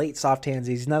mean by late soft hands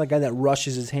is he's not a guy that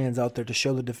rushes his hands out there to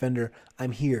show the defender,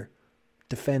 I'm here.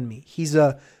 Defend me. He's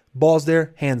balls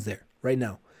there, hands there, right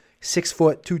now. 6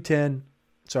 foot, 210.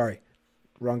 Sorry,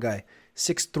 wrong guy.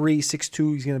 6'3",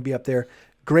 6'2", he's going to be up there.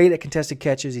 Great at contested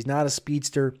catches. He's not a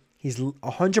speedster. He's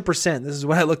 100%. This is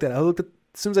what I looked at. As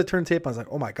soon as I turned the tape on, I was like,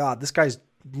 oh my God, this guy's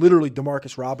literally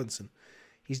DeMarcus Robinson.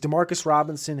 He's DeMarcus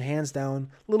Robinson, hands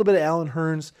down. A little bit of Allen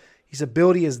Hurns. His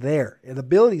ability is there. And the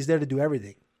ability is there to do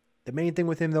everything. The main thing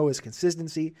with him, though, is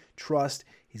consistency, trust.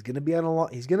 He's going to be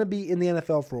He's going to be in the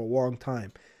NFL for a long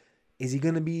time. Is he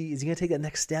going to take that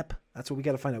next step? That's what we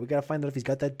got to find out. We got to find out if he's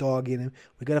got that dog in him.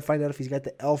 We got to find out if he's got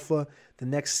the alpha, the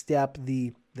next step,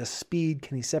 the speed.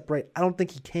 Can he separate? I don't think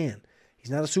he can.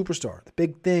 He's not a superstar. The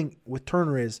big thing with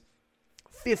Turner is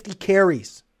 50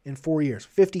 carries in 4 years.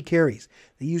 50 carries.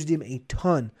 They used him a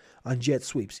ton on jet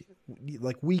sweeps.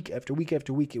 Like week after week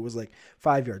after week, it was like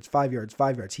 5 yards, 5 yards,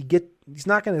 5 yards. He's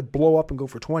not going to blow up and go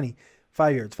for 20.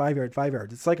 5 yards, 5 yards, 5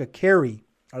 yards. It's like a carry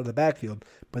out of the backfield,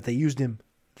 but they used him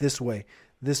this way,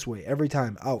 every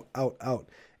time, out, out, out.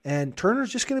 And Turner's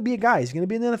just going to be a guy. He's going to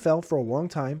be in the NFL for a long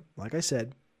time. Like I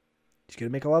said, he's going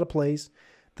to make a lot of plays.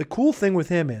 The cool thing with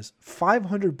him is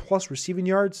 500-plus receiving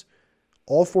yards,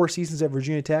 all 4 seasons at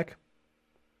Virginia Tech.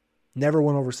 Never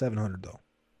went over 700, though.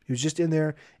 He was just in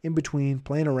there, in between,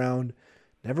 playing around.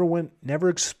 Never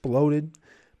exploded,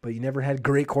 but you never had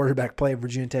great quarterback play at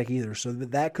Virginia Tech either. So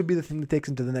that could be the thing that takes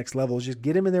him to the next level, is just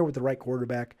get him in there with the right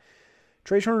quarterback.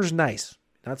 Trey Turner's nice.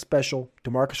 Not special.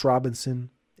 DeMarcus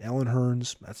Robinson, Allen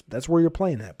Hurns. That's where you're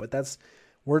playing at. But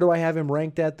where do I have him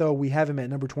ranked at, though? We have him at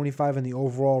number 25 in the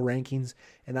overall rankings,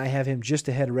 and I have him just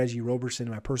ahead of Reggie Roberson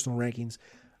in my personal rankings.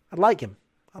 I like him.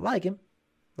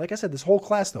 Like I said, this whole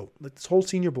class, though, like this whole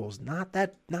Senior Bowl is not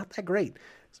that great.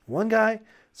 It's one guy,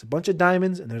 it's a bunch of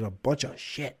diamonds, and there's a bunch of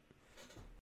shit.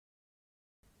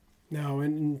 Now,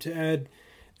 and to add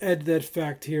add that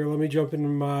fact here, let me jump into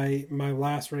my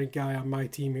last ranked guy on my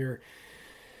team here.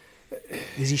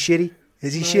 Is he shitty?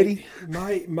 Is he shitty?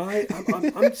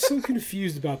 I'm so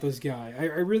confused about this guy. I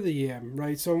really am,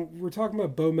 right? So we're talking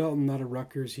about Bo Melton out of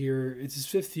Rutgers here. It's his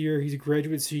 5th year. He's a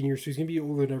graduate senior, so he's going to be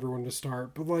older than everyone to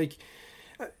start. But, like,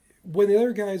 when the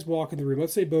other guys walk in the room,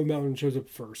 let's say Bo Melton shows up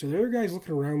first, and the other guys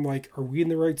looking around like, are we in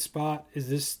the right spot? Is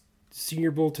this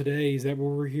Senior Bowl today? Is that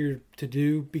what we're here to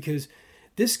do? Because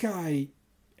this guy,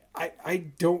 I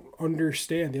don't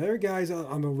understand. The other guys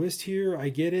on the list here, I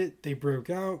get it. They broke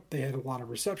out. They had a lot of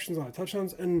receptions, a lot of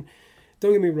touchdowns. And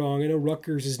don't get me wrong, I know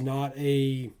Rutgers is not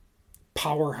a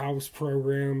powerhouse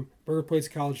program. Birthplace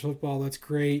college football, that's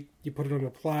great. You put it on a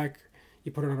plaque.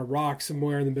 You put it on a rock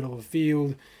somewhere in the middle of the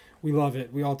field. We love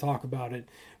it. We all talk about it.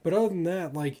 But other than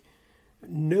that, like,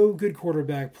 no good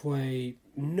quarterback play,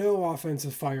 no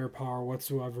offensive firepower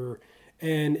whatsoever.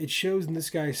 And it shows in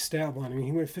this guy's stat line. I mean,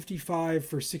 he went 55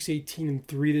 for 618 and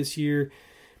 3 this year.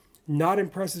 Not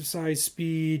impressive size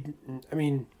speed. I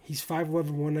mean, he's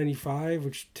 5'11", 195,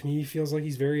 which to me feels like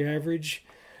he's very average.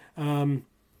 10th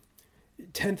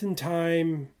in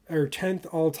time, or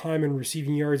 10th all time in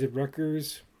receiving yards at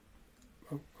Rutgers.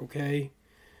 Okay.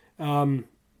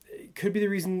 Could be the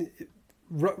reason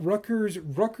Rutgers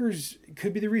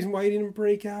could be the reason why he didn't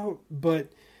break out,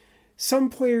 but some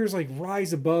players like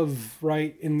rise above,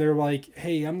 right? And they're like,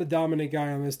 hey, I'm the dominant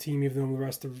guy on this team, even though the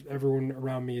rest of everyone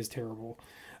around me is terrible.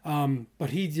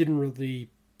 But he didn't really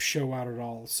show out at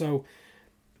all. So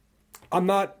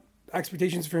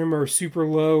expectations for him are super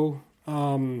low.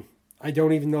 I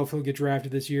don't even know if he'll get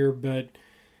drafted this year, but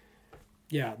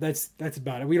yeah, that's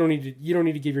about it. You don't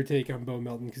need to give your take on Bo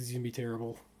Melton because he's going to be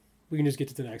terrible. We can just get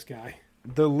to the next guy.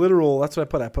 That's what I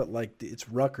put. I put like, it's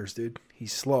Rutgers, dude.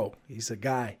 He's slow. He's a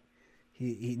guy.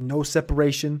 He no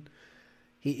separation.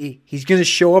 He's going to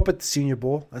show up at the Senior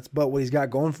Bowl. That's about what he's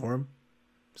got going for him.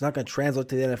 It's not going to translate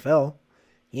to the NFL.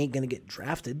 He ain't going to get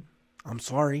drafted. I'm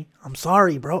sorry,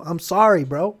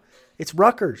 bro. It's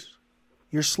Rutgers.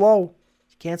 You're slow.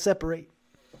 You can't separate.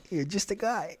 You're just a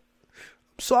guy.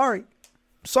 I'm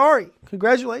sorry.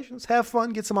 Congratulations. Have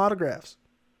fun. Get some autographs.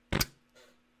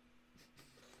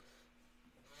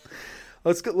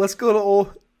 Let's go to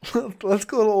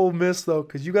Ole Miss though,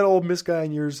 because you got an Ole Miss guy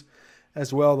in yours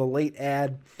as well. The late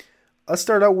ad. Let's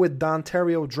start out with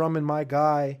Dontario Drummond, my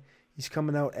guy. He's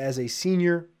coming out as a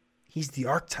senior. He's the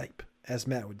archetype, as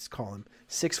Matt would call him.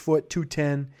 6 foot,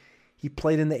 210. He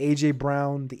played in the A.J.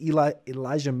 Brown, the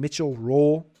Elijah Mitchell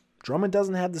role. Drummond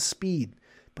doesn't have the speed,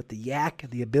 but the yak,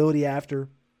 the ability after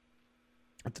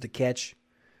the catch.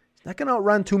 He's not going to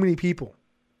outrun too many people.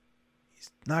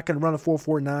 He's not going to run a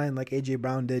 4.49 like A.J.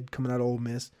 Brown did coming out of Ole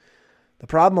Miss. The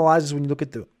problem arises when you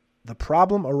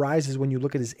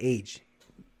look at his age.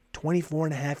 24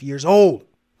 and a half years old.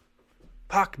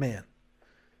 Pac-Man.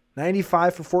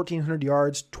 95 for 1,400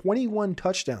 yards, 21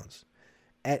 touchdowns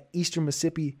at Eastern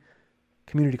Mississippi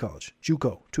Community College,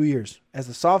 JUCO, 2 years. As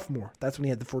a sophomore, that's when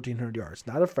he had the 1,400 yards.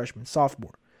 Not a freshman,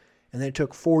 sophomore. And then it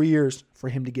took 4 years for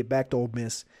him to get back to Ole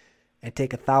Miss and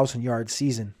take a 1,000-yard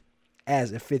season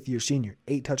as a fifth-year senior.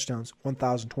 8 touchdowns,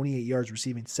 1,028 yards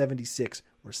receiving, 76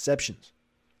 receptions.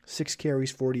 6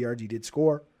 carries, 40 yards he did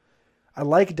score. I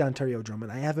like Dontario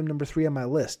Drummond. I have him number 3 on my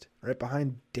list, right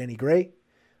behind Danny Gray.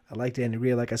 I like Danny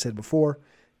Gray, like I said before.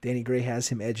 Danny Gray has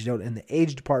him edged out in the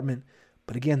age department.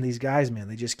 But again, these guys, man,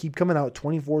 they just keep coming out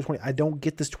 24, 20. I don't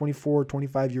get this 24,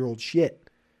 25-year-old shit.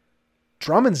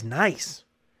 Drummond's nice.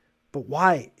 But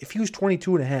why? If he was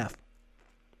 22 and a half,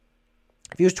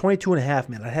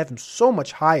 man, I'd have him so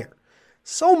much higher.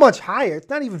 So much higher. It's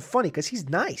not even funny because he's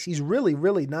nice. He's really,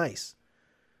 really nice.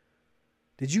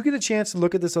 Did you get a chance to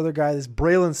look at this other guy, this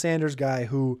Braylon Sanders guy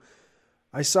who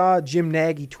I saw Jim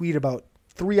Nagy tweet about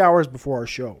 3 hours before our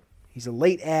show? He's a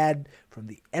late ad from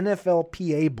the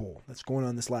NFLPA Bowl that's going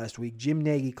on this last week. Jim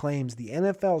Nagy claims the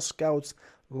NFL scouts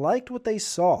liked what they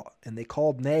saw, and they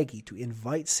called Nagy to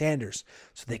invite Sanders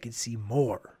so they could see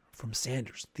more from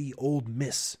Sanders, the Ole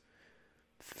Miss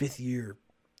fifth-year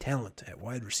talent at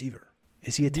wide receiver.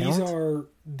 Is he a talent?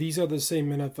 These are the same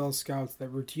NFL scouts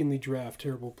that routinely draft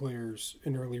terrible players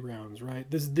in early rounds, right?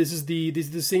 These are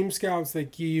the same scouts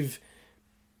that give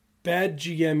bad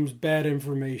GMs bad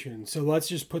information. So let's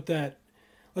just put that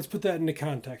into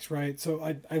context, right? So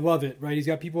I love it, right? He's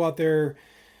got people out there.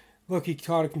 Look, he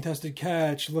caught a contested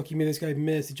catch. Look, he made this guy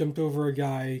miss. He jumped over a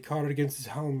guy. He caught it against his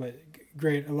helmet.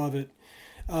 Great, I love it.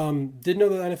 Didn't know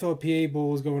the NFLPA Bowl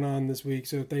was going on this week,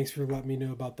 so thanks for letting me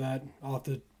know about that. I'll have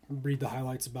to read the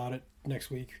highlights about it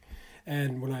next week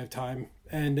and when I have time.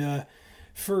 And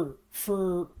for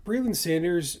Braylon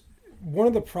Sanders, one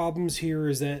of the problems here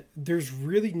is that there's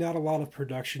really not a lot of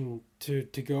production to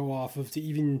go off of to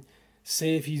even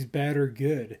say if he's bad or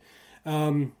good.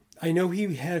 I know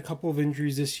he had a couple of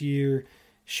injuries this year,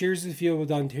 shares the field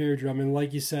with Ontario Drummond.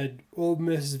 Like you said, Ole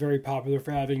Miss is very popular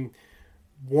for having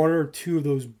one or two of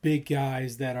those big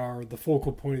guys that are the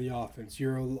focal point of the offense.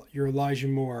 Your Elijah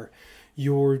Moore,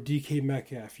 your DK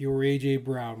Metcalf, your AJ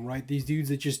Brown, right? These dudes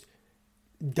that just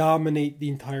dominate the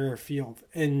entire field.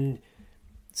 And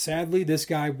sadly, this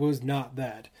guy was not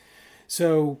that.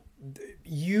 So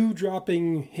you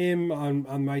dropping him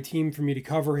on my team for me to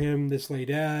cover him this late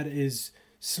ad is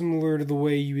similar to the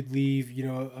way you would leave,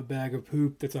 a bag of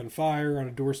poop that's on fire on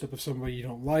a doorstep of somebody you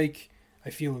don't like.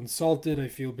 I feel insulted. I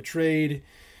feel betrayed,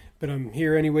 but I'm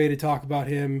here anyway to talk about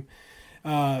him.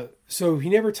 So he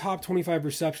never topped 25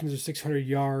 receptions or 600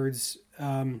 yards.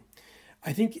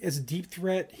 I think as a deep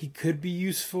threat, he could be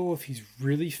useful if he's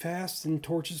really fast and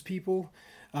torches people.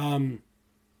 But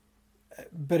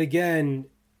again,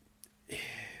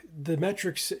 the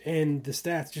metrics and the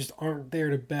stats just aren't there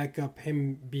to back up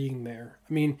him being there.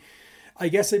 I mean, I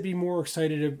guess I'd be more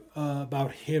excited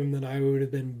about him than I would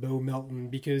have been Bo Melton,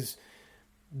 because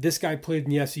this guy played in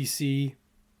the SEC,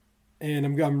 and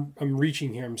I'm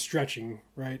reaching here, I'm stretching,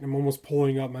 right? I'm almost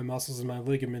pulling up my muscles and my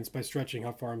ligaments by stretching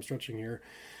how far I'm stretching here.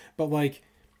 But like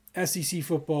SEC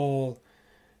football,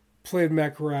 played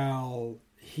Matt Corral,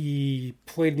 he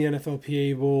played in the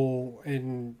NFLPA Bowl,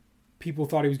 and people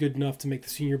thought he was good enough to make the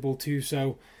Senior Bowl too.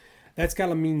 So that's got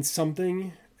to mean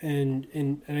something.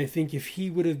 And I think if he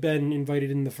would have been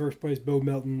invited in the first place, Bo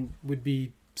Melton would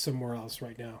be somewhere else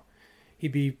right now.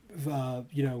 He'd be,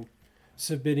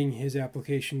 submitting his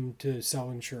application to sell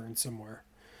insurance somewhere.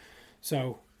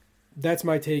 So that's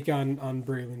my take on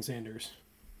Braylon Sanders.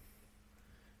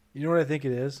 You know what I think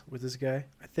it is with this guy?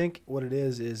 I think what it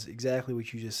is exactly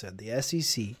what you just said. The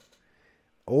SEC,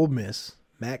 Ole Miss,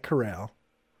 Matt Corral.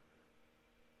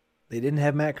 They didn't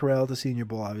have Matt Corral at the Senior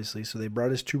Bowl, obviously, so they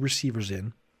brought his two receivers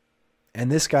in.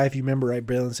 And this guy, if you remember, right,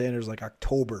 Braylon Sanders, like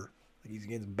October, like he's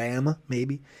against Bama,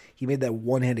 maybe. He made that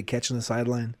one-handed catch on the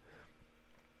sideline.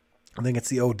 I think it's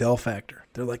the Odell factor.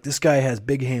 They're like, this guy has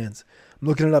big hands. I'm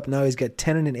looking it up now. He's got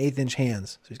 10 and 1/8 inch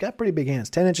hands. So he's got pretty big hands.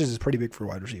 10 inches is pretty big for a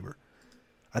wide receiver.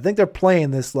 I think they're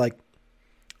playing this like,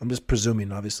 I'm just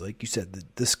presuming, obviously, like you said,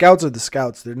 the scouts are the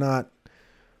scouts. They're not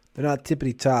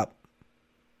tippity top.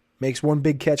 Makes one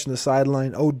big catch on the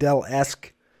sideline,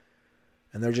 Odell-esque,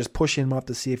 and they're just pushing him up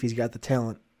to see if he's got the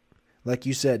talent. Like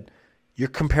you said, you're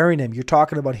comparing him. You're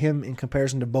talking about him in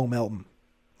comparison to Bo Melton.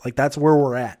 Like, that's where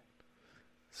we're at.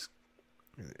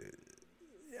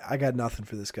 I got nothing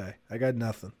for this guy. I got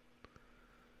nothing,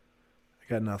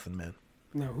 man.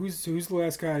 Now, who's the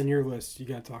last guy on your list you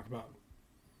got to talk about?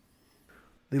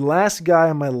 The last guy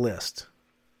on my list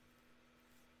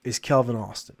is Calvin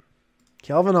Austin.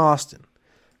 Calvin Austin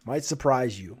might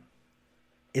surprise you.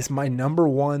 It's my number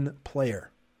one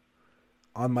player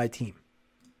on my team.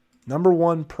 Number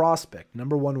one prospect,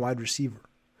 number one wide receiver.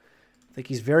 I think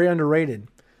he's very underrated.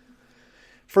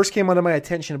 First came under my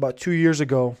attention about 2 years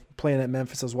ago playing at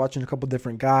Memphis. I was watching a couple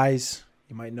different guys.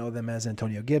 You might know them as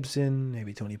Antonio Gibson,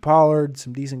 maybe Tony Pollard,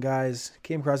 some decent guys.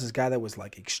 Came across this guy that was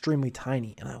like extremely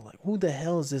tiny. And I was like, who the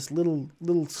hell is this little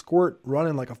squirt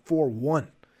running like a 4.1?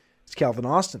 It's Calvin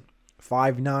Austin,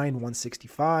 5'9",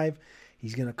 165.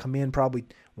 He's going to come in probably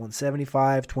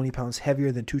 175, 20 pounds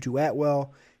heavier than Tutu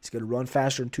Atwell. He's going to run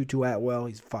faster than Tutu Atwell.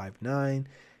 He's 5'9".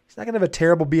 He's not going to have a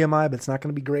terrible BMI, but it's not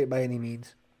going to be great by any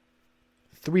means.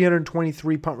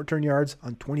 323 punt return yards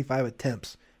on 25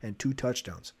 attempts and 2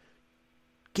 touchdowns.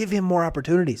 Give him more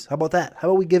opportunities. How about that? How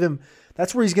about we give him –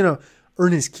 that's where he's going to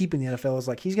earn his keep in the NFL. Is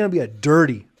like he's going to be a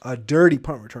dirty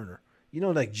punt returner. You know,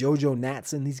 like JoJo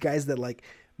Natson, these guys that like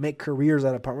make careers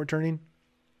out of punt returning.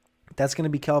 That's going to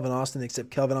be Calvin Austin, except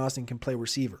Calvin Austin can play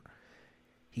receiver.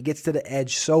 He gets to the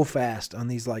edge so fast on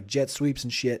these like jet sweeps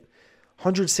and shit.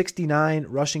 169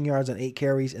 rushing yards on 8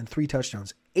 carries and 3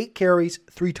 touchdowns. 8 carries,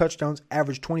 3 touchdowns,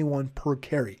 average 21 per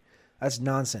carry. That's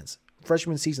nonsense.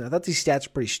 Freshman season, I thought these stats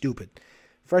were pretty stupid.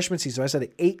 Freshman season, I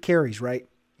said 8 carries, right?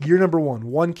 Year number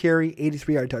 1 carry,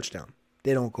 83-yard touchdown.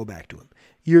 They don't go back to him.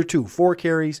 Year 2, 4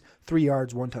 carries, 3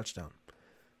 yards, 1 touchdown.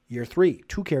 Year 3,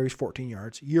 2 carries, 14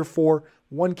 yards. Year 4,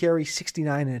 1 carry,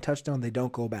 69 and a touchdown. They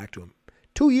don't go back to him.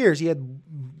 2 years, he had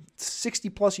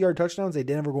 60-plus yard touchdowns. They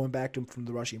never going back to him from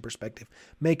the rushing perspective.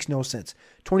 Makes no sense.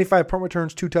 25 punt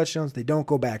returns, 2 touchdowns. They don't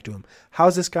go back to him. How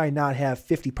does this guy not have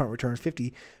 50 punt returns,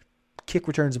 50 kick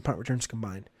returns and punt returns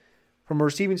combined? From a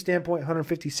receiving standpoint,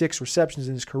 156 receptions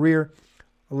in his career,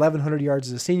 1,100 yards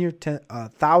as a senior,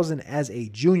 1,000 as a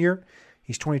junior.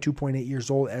 He's 22.8 years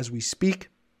old as we speak.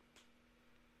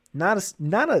 Not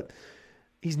a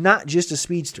He's not just a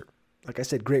speedster. Like I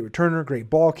said, great returner, great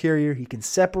ball carrier. He can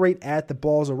separate at the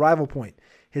ball's arrival point.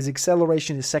 His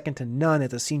acceleration is second to none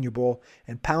at the Senior Bowl.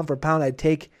 And pound for pound, I'd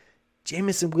take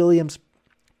Jameson Williams'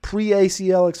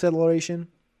 pre-ACL acceleration.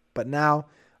 But now,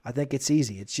 I think it's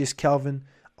easy. It's just Calvin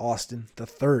Austin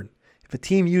III. If a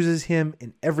team uses him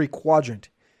in every quadrant,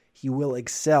 he will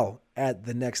excel at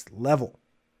the next level.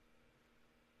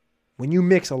 When you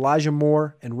mix Elijah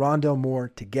Moore and Rondale Moore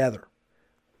together,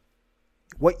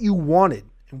 what you wanted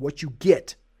and what you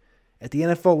get at the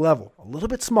NFL level, a little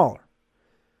bit smaller.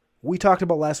 We talked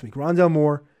about last week, Rondale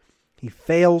Moore, he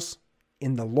fails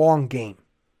in the long game.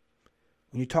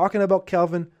 When you're talking about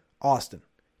Calvin Austin,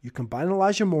 you combine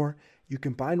Elijah Moore, you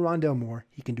combine Rondale Moore,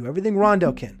 he can do everything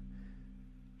Rondale can.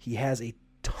 He has a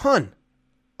ton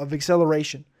of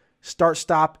acceleration.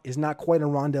 Start-stop is not quite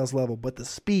on Rondale's level, but the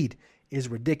speed is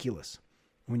ridiculous.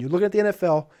 When you look at the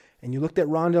NFL and you looked at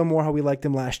Rondale Moore, how we liked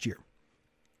him last year,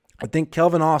 I think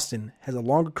Calvin Austin has a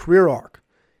longer career arc.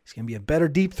 He's going to be a better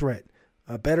deep threat,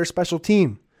 a better special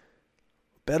team,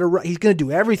 he's going to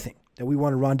do everything that we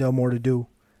wanted Rondale Moore to do.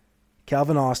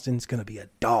 Calvin Austin's going to be a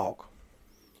dog.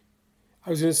 I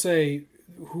was going to say,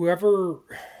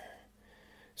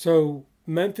 so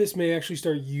Memphis may actually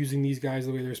start using these guys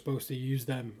the way they're supposed to use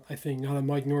them. I think now that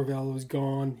Mike Norvell is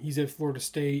gone, he's at Florida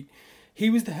State. He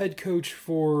was the head coach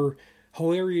for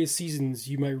hilarious seasons,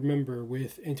 you might remember,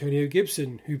 with Antonio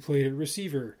Gibson, who played at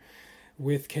receiver,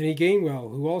 with Kenny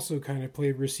Gainwell, who also kind of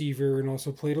played receiver and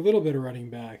also played a little bit of running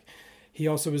back. He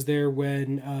also was there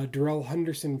when Darrell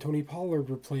Henderson and Tony Pollard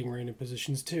were playing random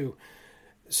positions too.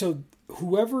 So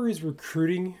whoever is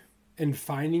recruiting and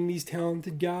finding these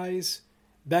talented guys,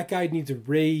 that guy needs a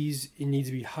raise. It needs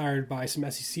to be hired by some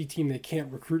SEC team that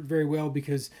can't recruit very well,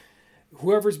 because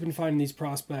whoever's been finding these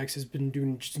prospects has been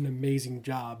doing just an amazing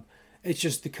job. It's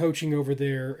just the coaching over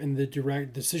there and the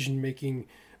direct decision-making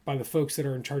by the folks that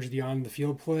are in charge of the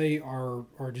on-the-field play are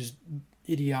just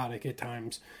idiotic at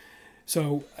times.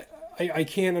 So I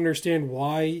can't understand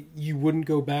why you wouldn't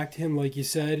go back to him, like you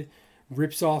said,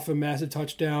 rips off a massive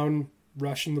touchdown,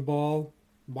 rushing the ball.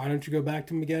 Why don't you go back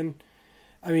to him again?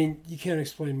 I mean, you can't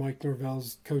explain Mike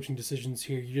Norvell's coaching decisions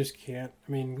here. You just can't.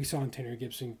 I mean, we saw Antonio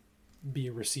Gibson be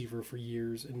a receiver for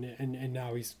years, and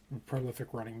now he's a prolific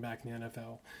running back in the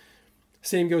NFL.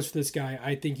 Same goes for this guy.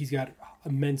 I think he's got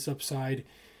immense upside.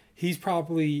 He's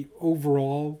probably,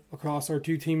 overall, across our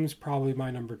two teams, probably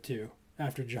my number 2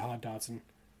 after Jahad Dotson.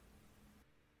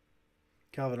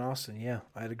 Calvin Austin, yeah,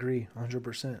 I'd agree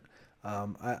 100%.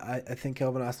 I think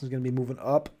Calvin Austin's going to be moving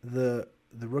up the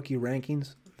rookie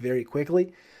rankings very quickly.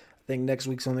 I think next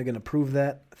week's only going to prove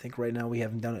that. I think right now we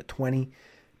have him down at 20.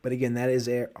 But again, that is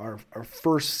our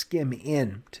first skim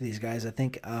in to these guys. I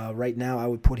think right now I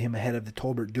would put him ahead of the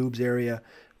Tolbert Dubes area,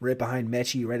 right behind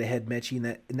Mechie, right ahead Mechie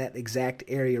in that exact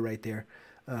area right there.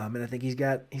 And I think he's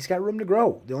got room to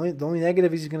grow. The only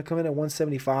negative is he's going to come in at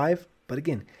 175. But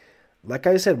again, like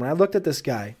I said, when I looked at this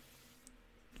guy,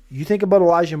 you think about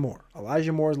Elijah Moore.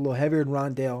 Elijah Moore is a little heavier than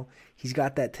Rondale. He's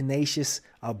got that tenacious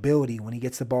ability when he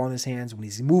gets the ball in his hands, when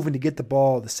he's moving to get the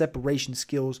ball, the separation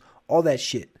skills, all that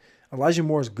shit. Elijah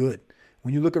Moore is good.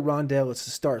 When you look at Rondale, it's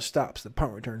the start stops, the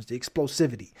punt returns, the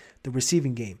explosivity, the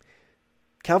receiving game.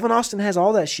 Calvin Austin has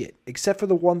all that shit, except for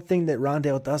the one thing that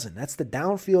Rondale doesn't. That's the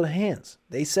downfield hands.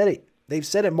 They said it. They've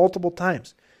said it multiple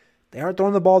times. They aren't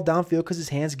throwing the ball downfield because his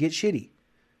hands get shitty.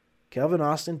 Calvin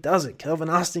Austin doesn't. Calvin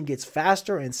Austin gets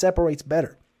faster and separates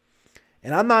better.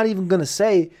 And I'm not even going to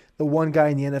say the one guy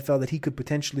in the NFL that he could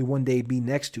potentially one day be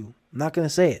next to. I'm not going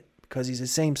to say it because he's the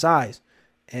same size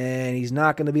and he's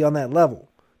not going to be on that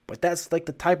level. But that's like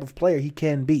the type of player he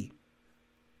can be.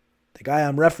 The guy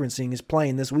I'm referencing is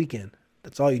playing this weekend.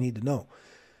 That's all you need to know.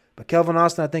 But Calvin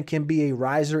Austin, I think, can be a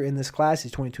riser in this class.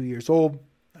 He's 22 years old.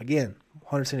 Again,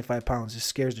 175 pounds just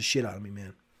scares the shit out of me,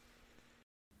 man.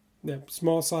 Yeah,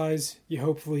 small size. You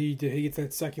hopefully he gets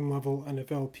that second level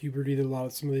NFL puberty that a lot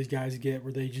of some of these guys get,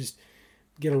 where they just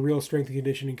get a real strength and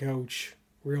conditioning coach,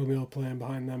 real meal plan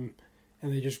behind them,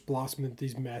 and they just blossom into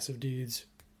these massive dudes.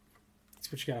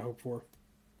 That's what you gotta hope for.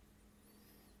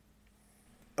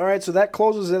 All right, so that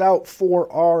closes it out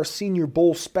for our Senior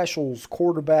Bowl specials,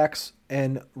 quarterbacks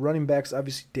and running backs.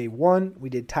 Obviously, day one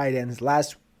we did tight ends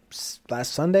last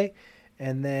Sunday,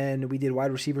 and then we did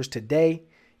wide receivers today.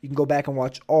 You can go back and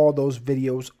watch all those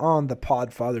videos on the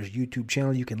Podfathers YouTube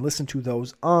channel. You can listen to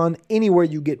those on anywhere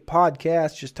you get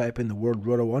podcasts. Just type in the word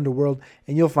Roto Underworld,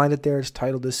 and you'll find it there. It's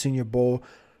titled the Senior Bowl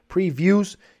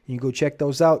Previews. You can go check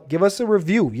those out. Give us a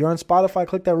review. You're on Spotify,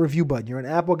 click that review button. You're on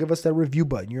Apple, give us that review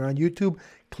button. You're on YouTube,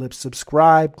 click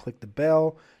subscribe, click the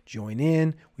bell, join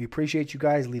in. We appreciate you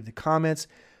guys. Leave the comments.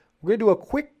 We're going to do a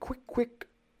quick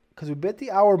because we bit the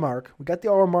hour mark. We got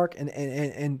the hour mark,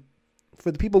 and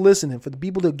for the people listening, for the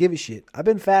people that give a shit, I've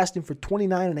been fasting for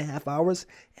 29 and a half hours,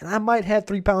 and I might have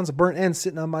 3 pounds of burnt ends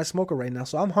sitting on my smoker right now,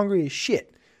 so I'm hungry as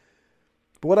shit.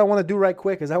 But what I want to do right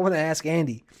quick is I want to ask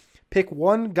Andy, pick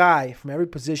one guy from every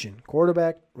position,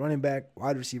 quarterback, running back,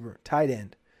 wide receiver, tight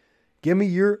end. Give me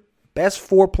your best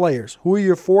 4 players. Who are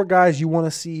your 4 guys you want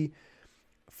to see?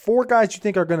 4 guys you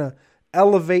think are going to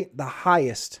elevate the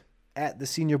highest at the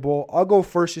Senior Bowl. I'll go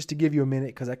first just to give you a minute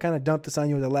because I kind of dumped this on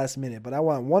you at the last minute. But I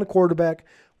want 1 quarterback,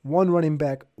 1 running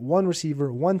back, 1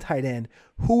 receiver, 1 tight end.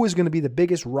 Who is going to be the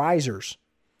biggest risers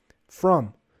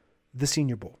from the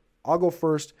Senior Bowl? I'll go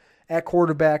first. At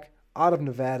quarterback, out of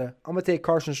Nevada, I'm going to take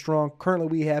Carson Strong. Currently,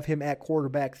 we have him at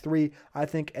quarterback 3. I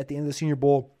think at the end of the Senior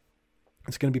Bowl,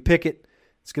 it's going to be Pickett.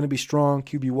 It's going to be Strong,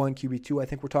 QB1, QB2. I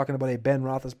think we're talking about a Ben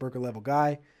Roethlisberger level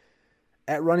guy.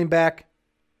 At running back,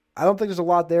 I don't think there's a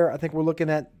lot there. I think we're looking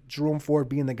at Jerome Ford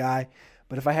being the guy.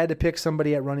 But if I had to pick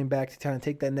somebody at running back to kind of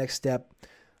take that next step,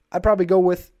 I'd probably go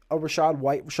with a Rachaad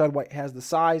White. Rachaad White has the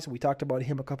size. We talked about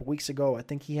him a couple weeks ago. I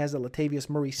think he has the Latavius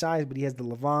Murray size, but he has the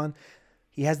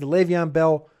Le'Veon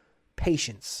Bell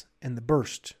patience and the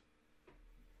burst.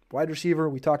 Wide receiver,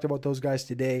 we talked about those guys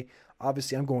today.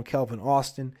 Obviously, I'm going Calvin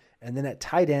Austin. And then at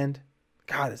tight end,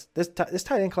 God, this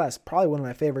tight end class is probably one of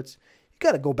my favorites. You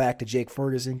got to go back to Jake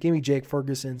Ferguson. Give me Jake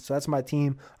Ferguson. So that's my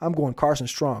team. I'm going Carson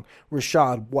Strong,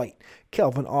 Rachaad White,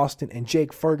 Calvin Austin, and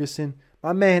Jake Ferguson.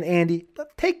 My man, Andy,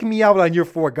 take me out on your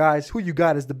 4 guys. Who you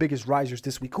got as the biggest risers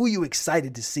this week? Who are you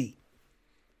excited to see?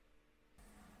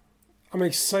 I'm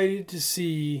excited to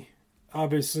see,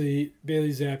 obviously,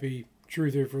 Bailey Zappi,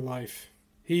 truther for life.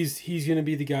 He's going to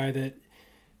be the guy that,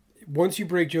 once you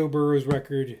break Joe Burrow's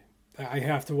record, I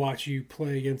have to watch you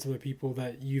play against other people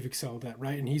that you've excelled at,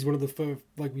 right? And he's one of the,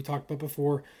 like we talked about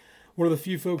before, one of the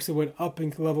few folks that went up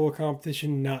in level of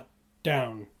competition, not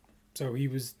down. So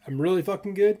I'm really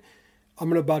fucking good.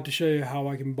 I'm about to show you how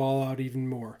I can ball out even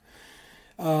more.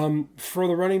 For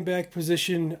the running back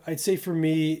position, I'd say for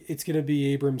me, it's going to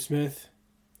be Abram Smith.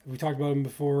 We talked about him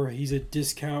before. He's a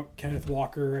discount Kenneth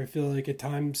Walker, I feel like at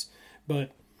times,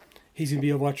 but he's going to be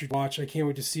electric to watch. I can't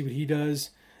wait to see what he does.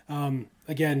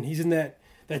 Again, he's in that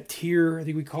tier, I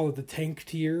think we call it the tank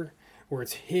tier, where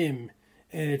it's him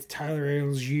and it's Tyler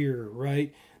Algier,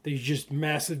 right? These just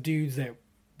massive dudes that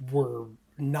were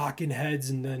knocking heads,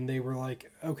 and then they were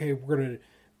like, okay, we're going to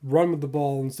run with the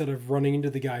ball instead of running into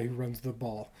the guy who runs the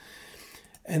ball.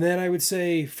 And then I would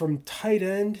say from tight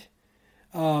end,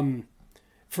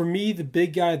 for me, the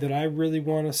big guy that I really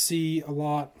want to see a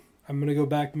lot, I'm going to go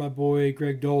back to my boy,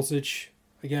 Greg Dulcich.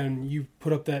 Again, you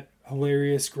put up that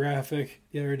hilarious graphic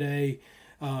the other day.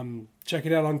 Check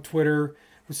it out on Twitter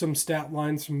with some stat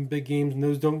lines from big games, and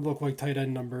those don't look like tight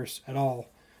end numbers at all.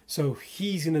 So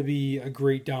he's going to be a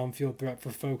great downfield threat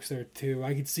for folks there too.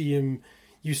 I could see him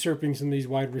usurping some of these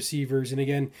wide receivers. And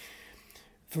again,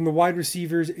 from the wide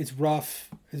receivers, it's rough,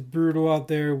 it's brutal out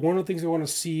there. One of the things I want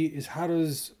to see is how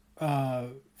does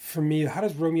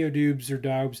Romeo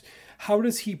Doubs, how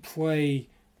does he play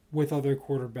with other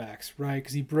quarterbacks, right?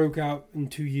 Because he broke out in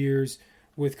 2 years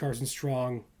with Carson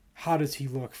Strong. How does he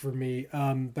look for me?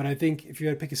 But I think if you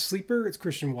had to pick a sleeper, it's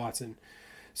Christian Watson.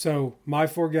 So my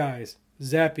 4 guys,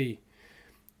 Zappi,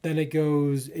 then it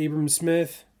goes Abram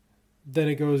Smith, then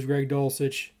it goes Greg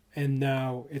Dulcich, and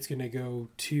now it's going to go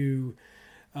to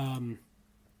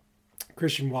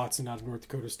Christian Watson out of North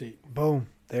Dakota State. Boom.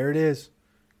 There it is.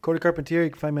 Cody Carpentier. You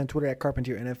can find me on Twitter at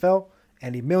CarpentierNFL.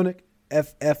 Andy Milnick,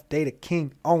 FF Data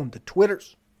King on the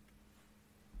Twitters.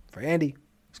 For Andy,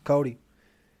 it's Cody.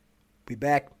 Be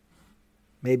back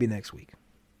maybe next week.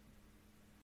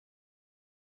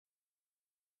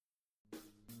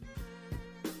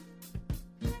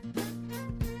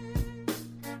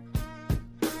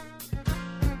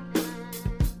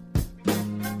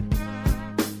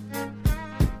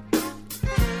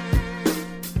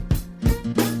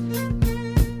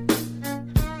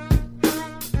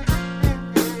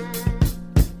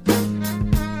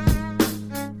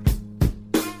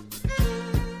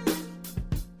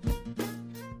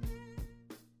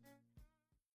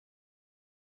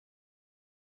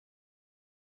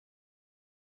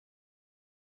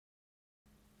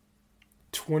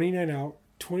 $29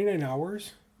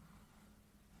 hours?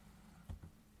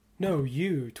 No,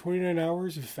 29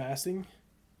 hours of fasting?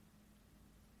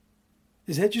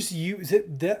 Is that just you? Is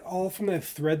it that all from that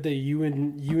thread that you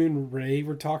and Ray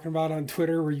were talking about on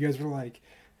Twitter, where you guys were like,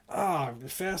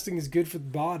 fasting is good for the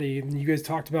body, and you guys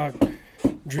talked about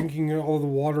drinking all the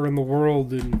water in the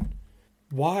world, and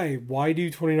why do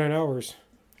 29 hours?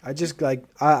 I just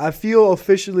I feel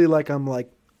officially like I'm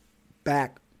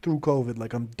back through COVID,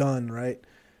 like I'm done, right?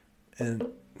 And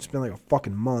It's been like a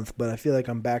fucking month, but I feel like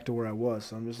I'm back to where I was.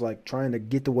 So I'm just like trying to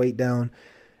get the weight down.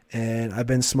 And I've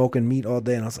been smoking meat all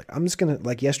day. And I was like, I'm just going to,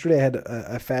 like yesterday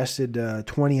I fasted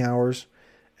 20 hours.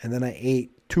 And then I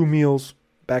ate 2 meals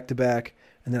back to back.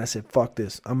 And then I said, fuck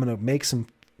this. I'm going to make some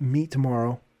meat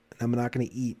tomorrow. And I'm not going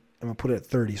to eat. I'm going to put it at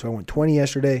 30. So I went 20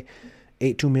 yesterday,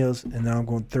 ate 2 meals. And now I'm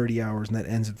going 30 hours. And that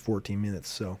ends in 14 minutes.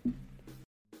 So.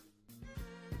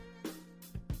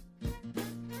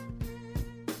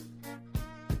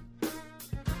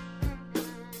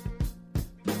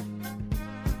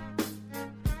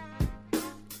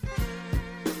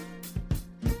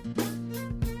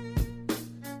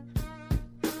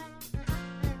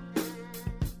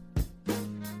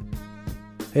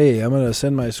 Hey, I'm going to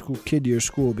send my kid to your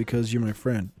school because you're my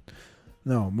friend.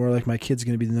 No, more like my kid's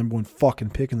going to be the number 1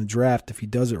 fucking pick in the draft if he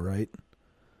does it right.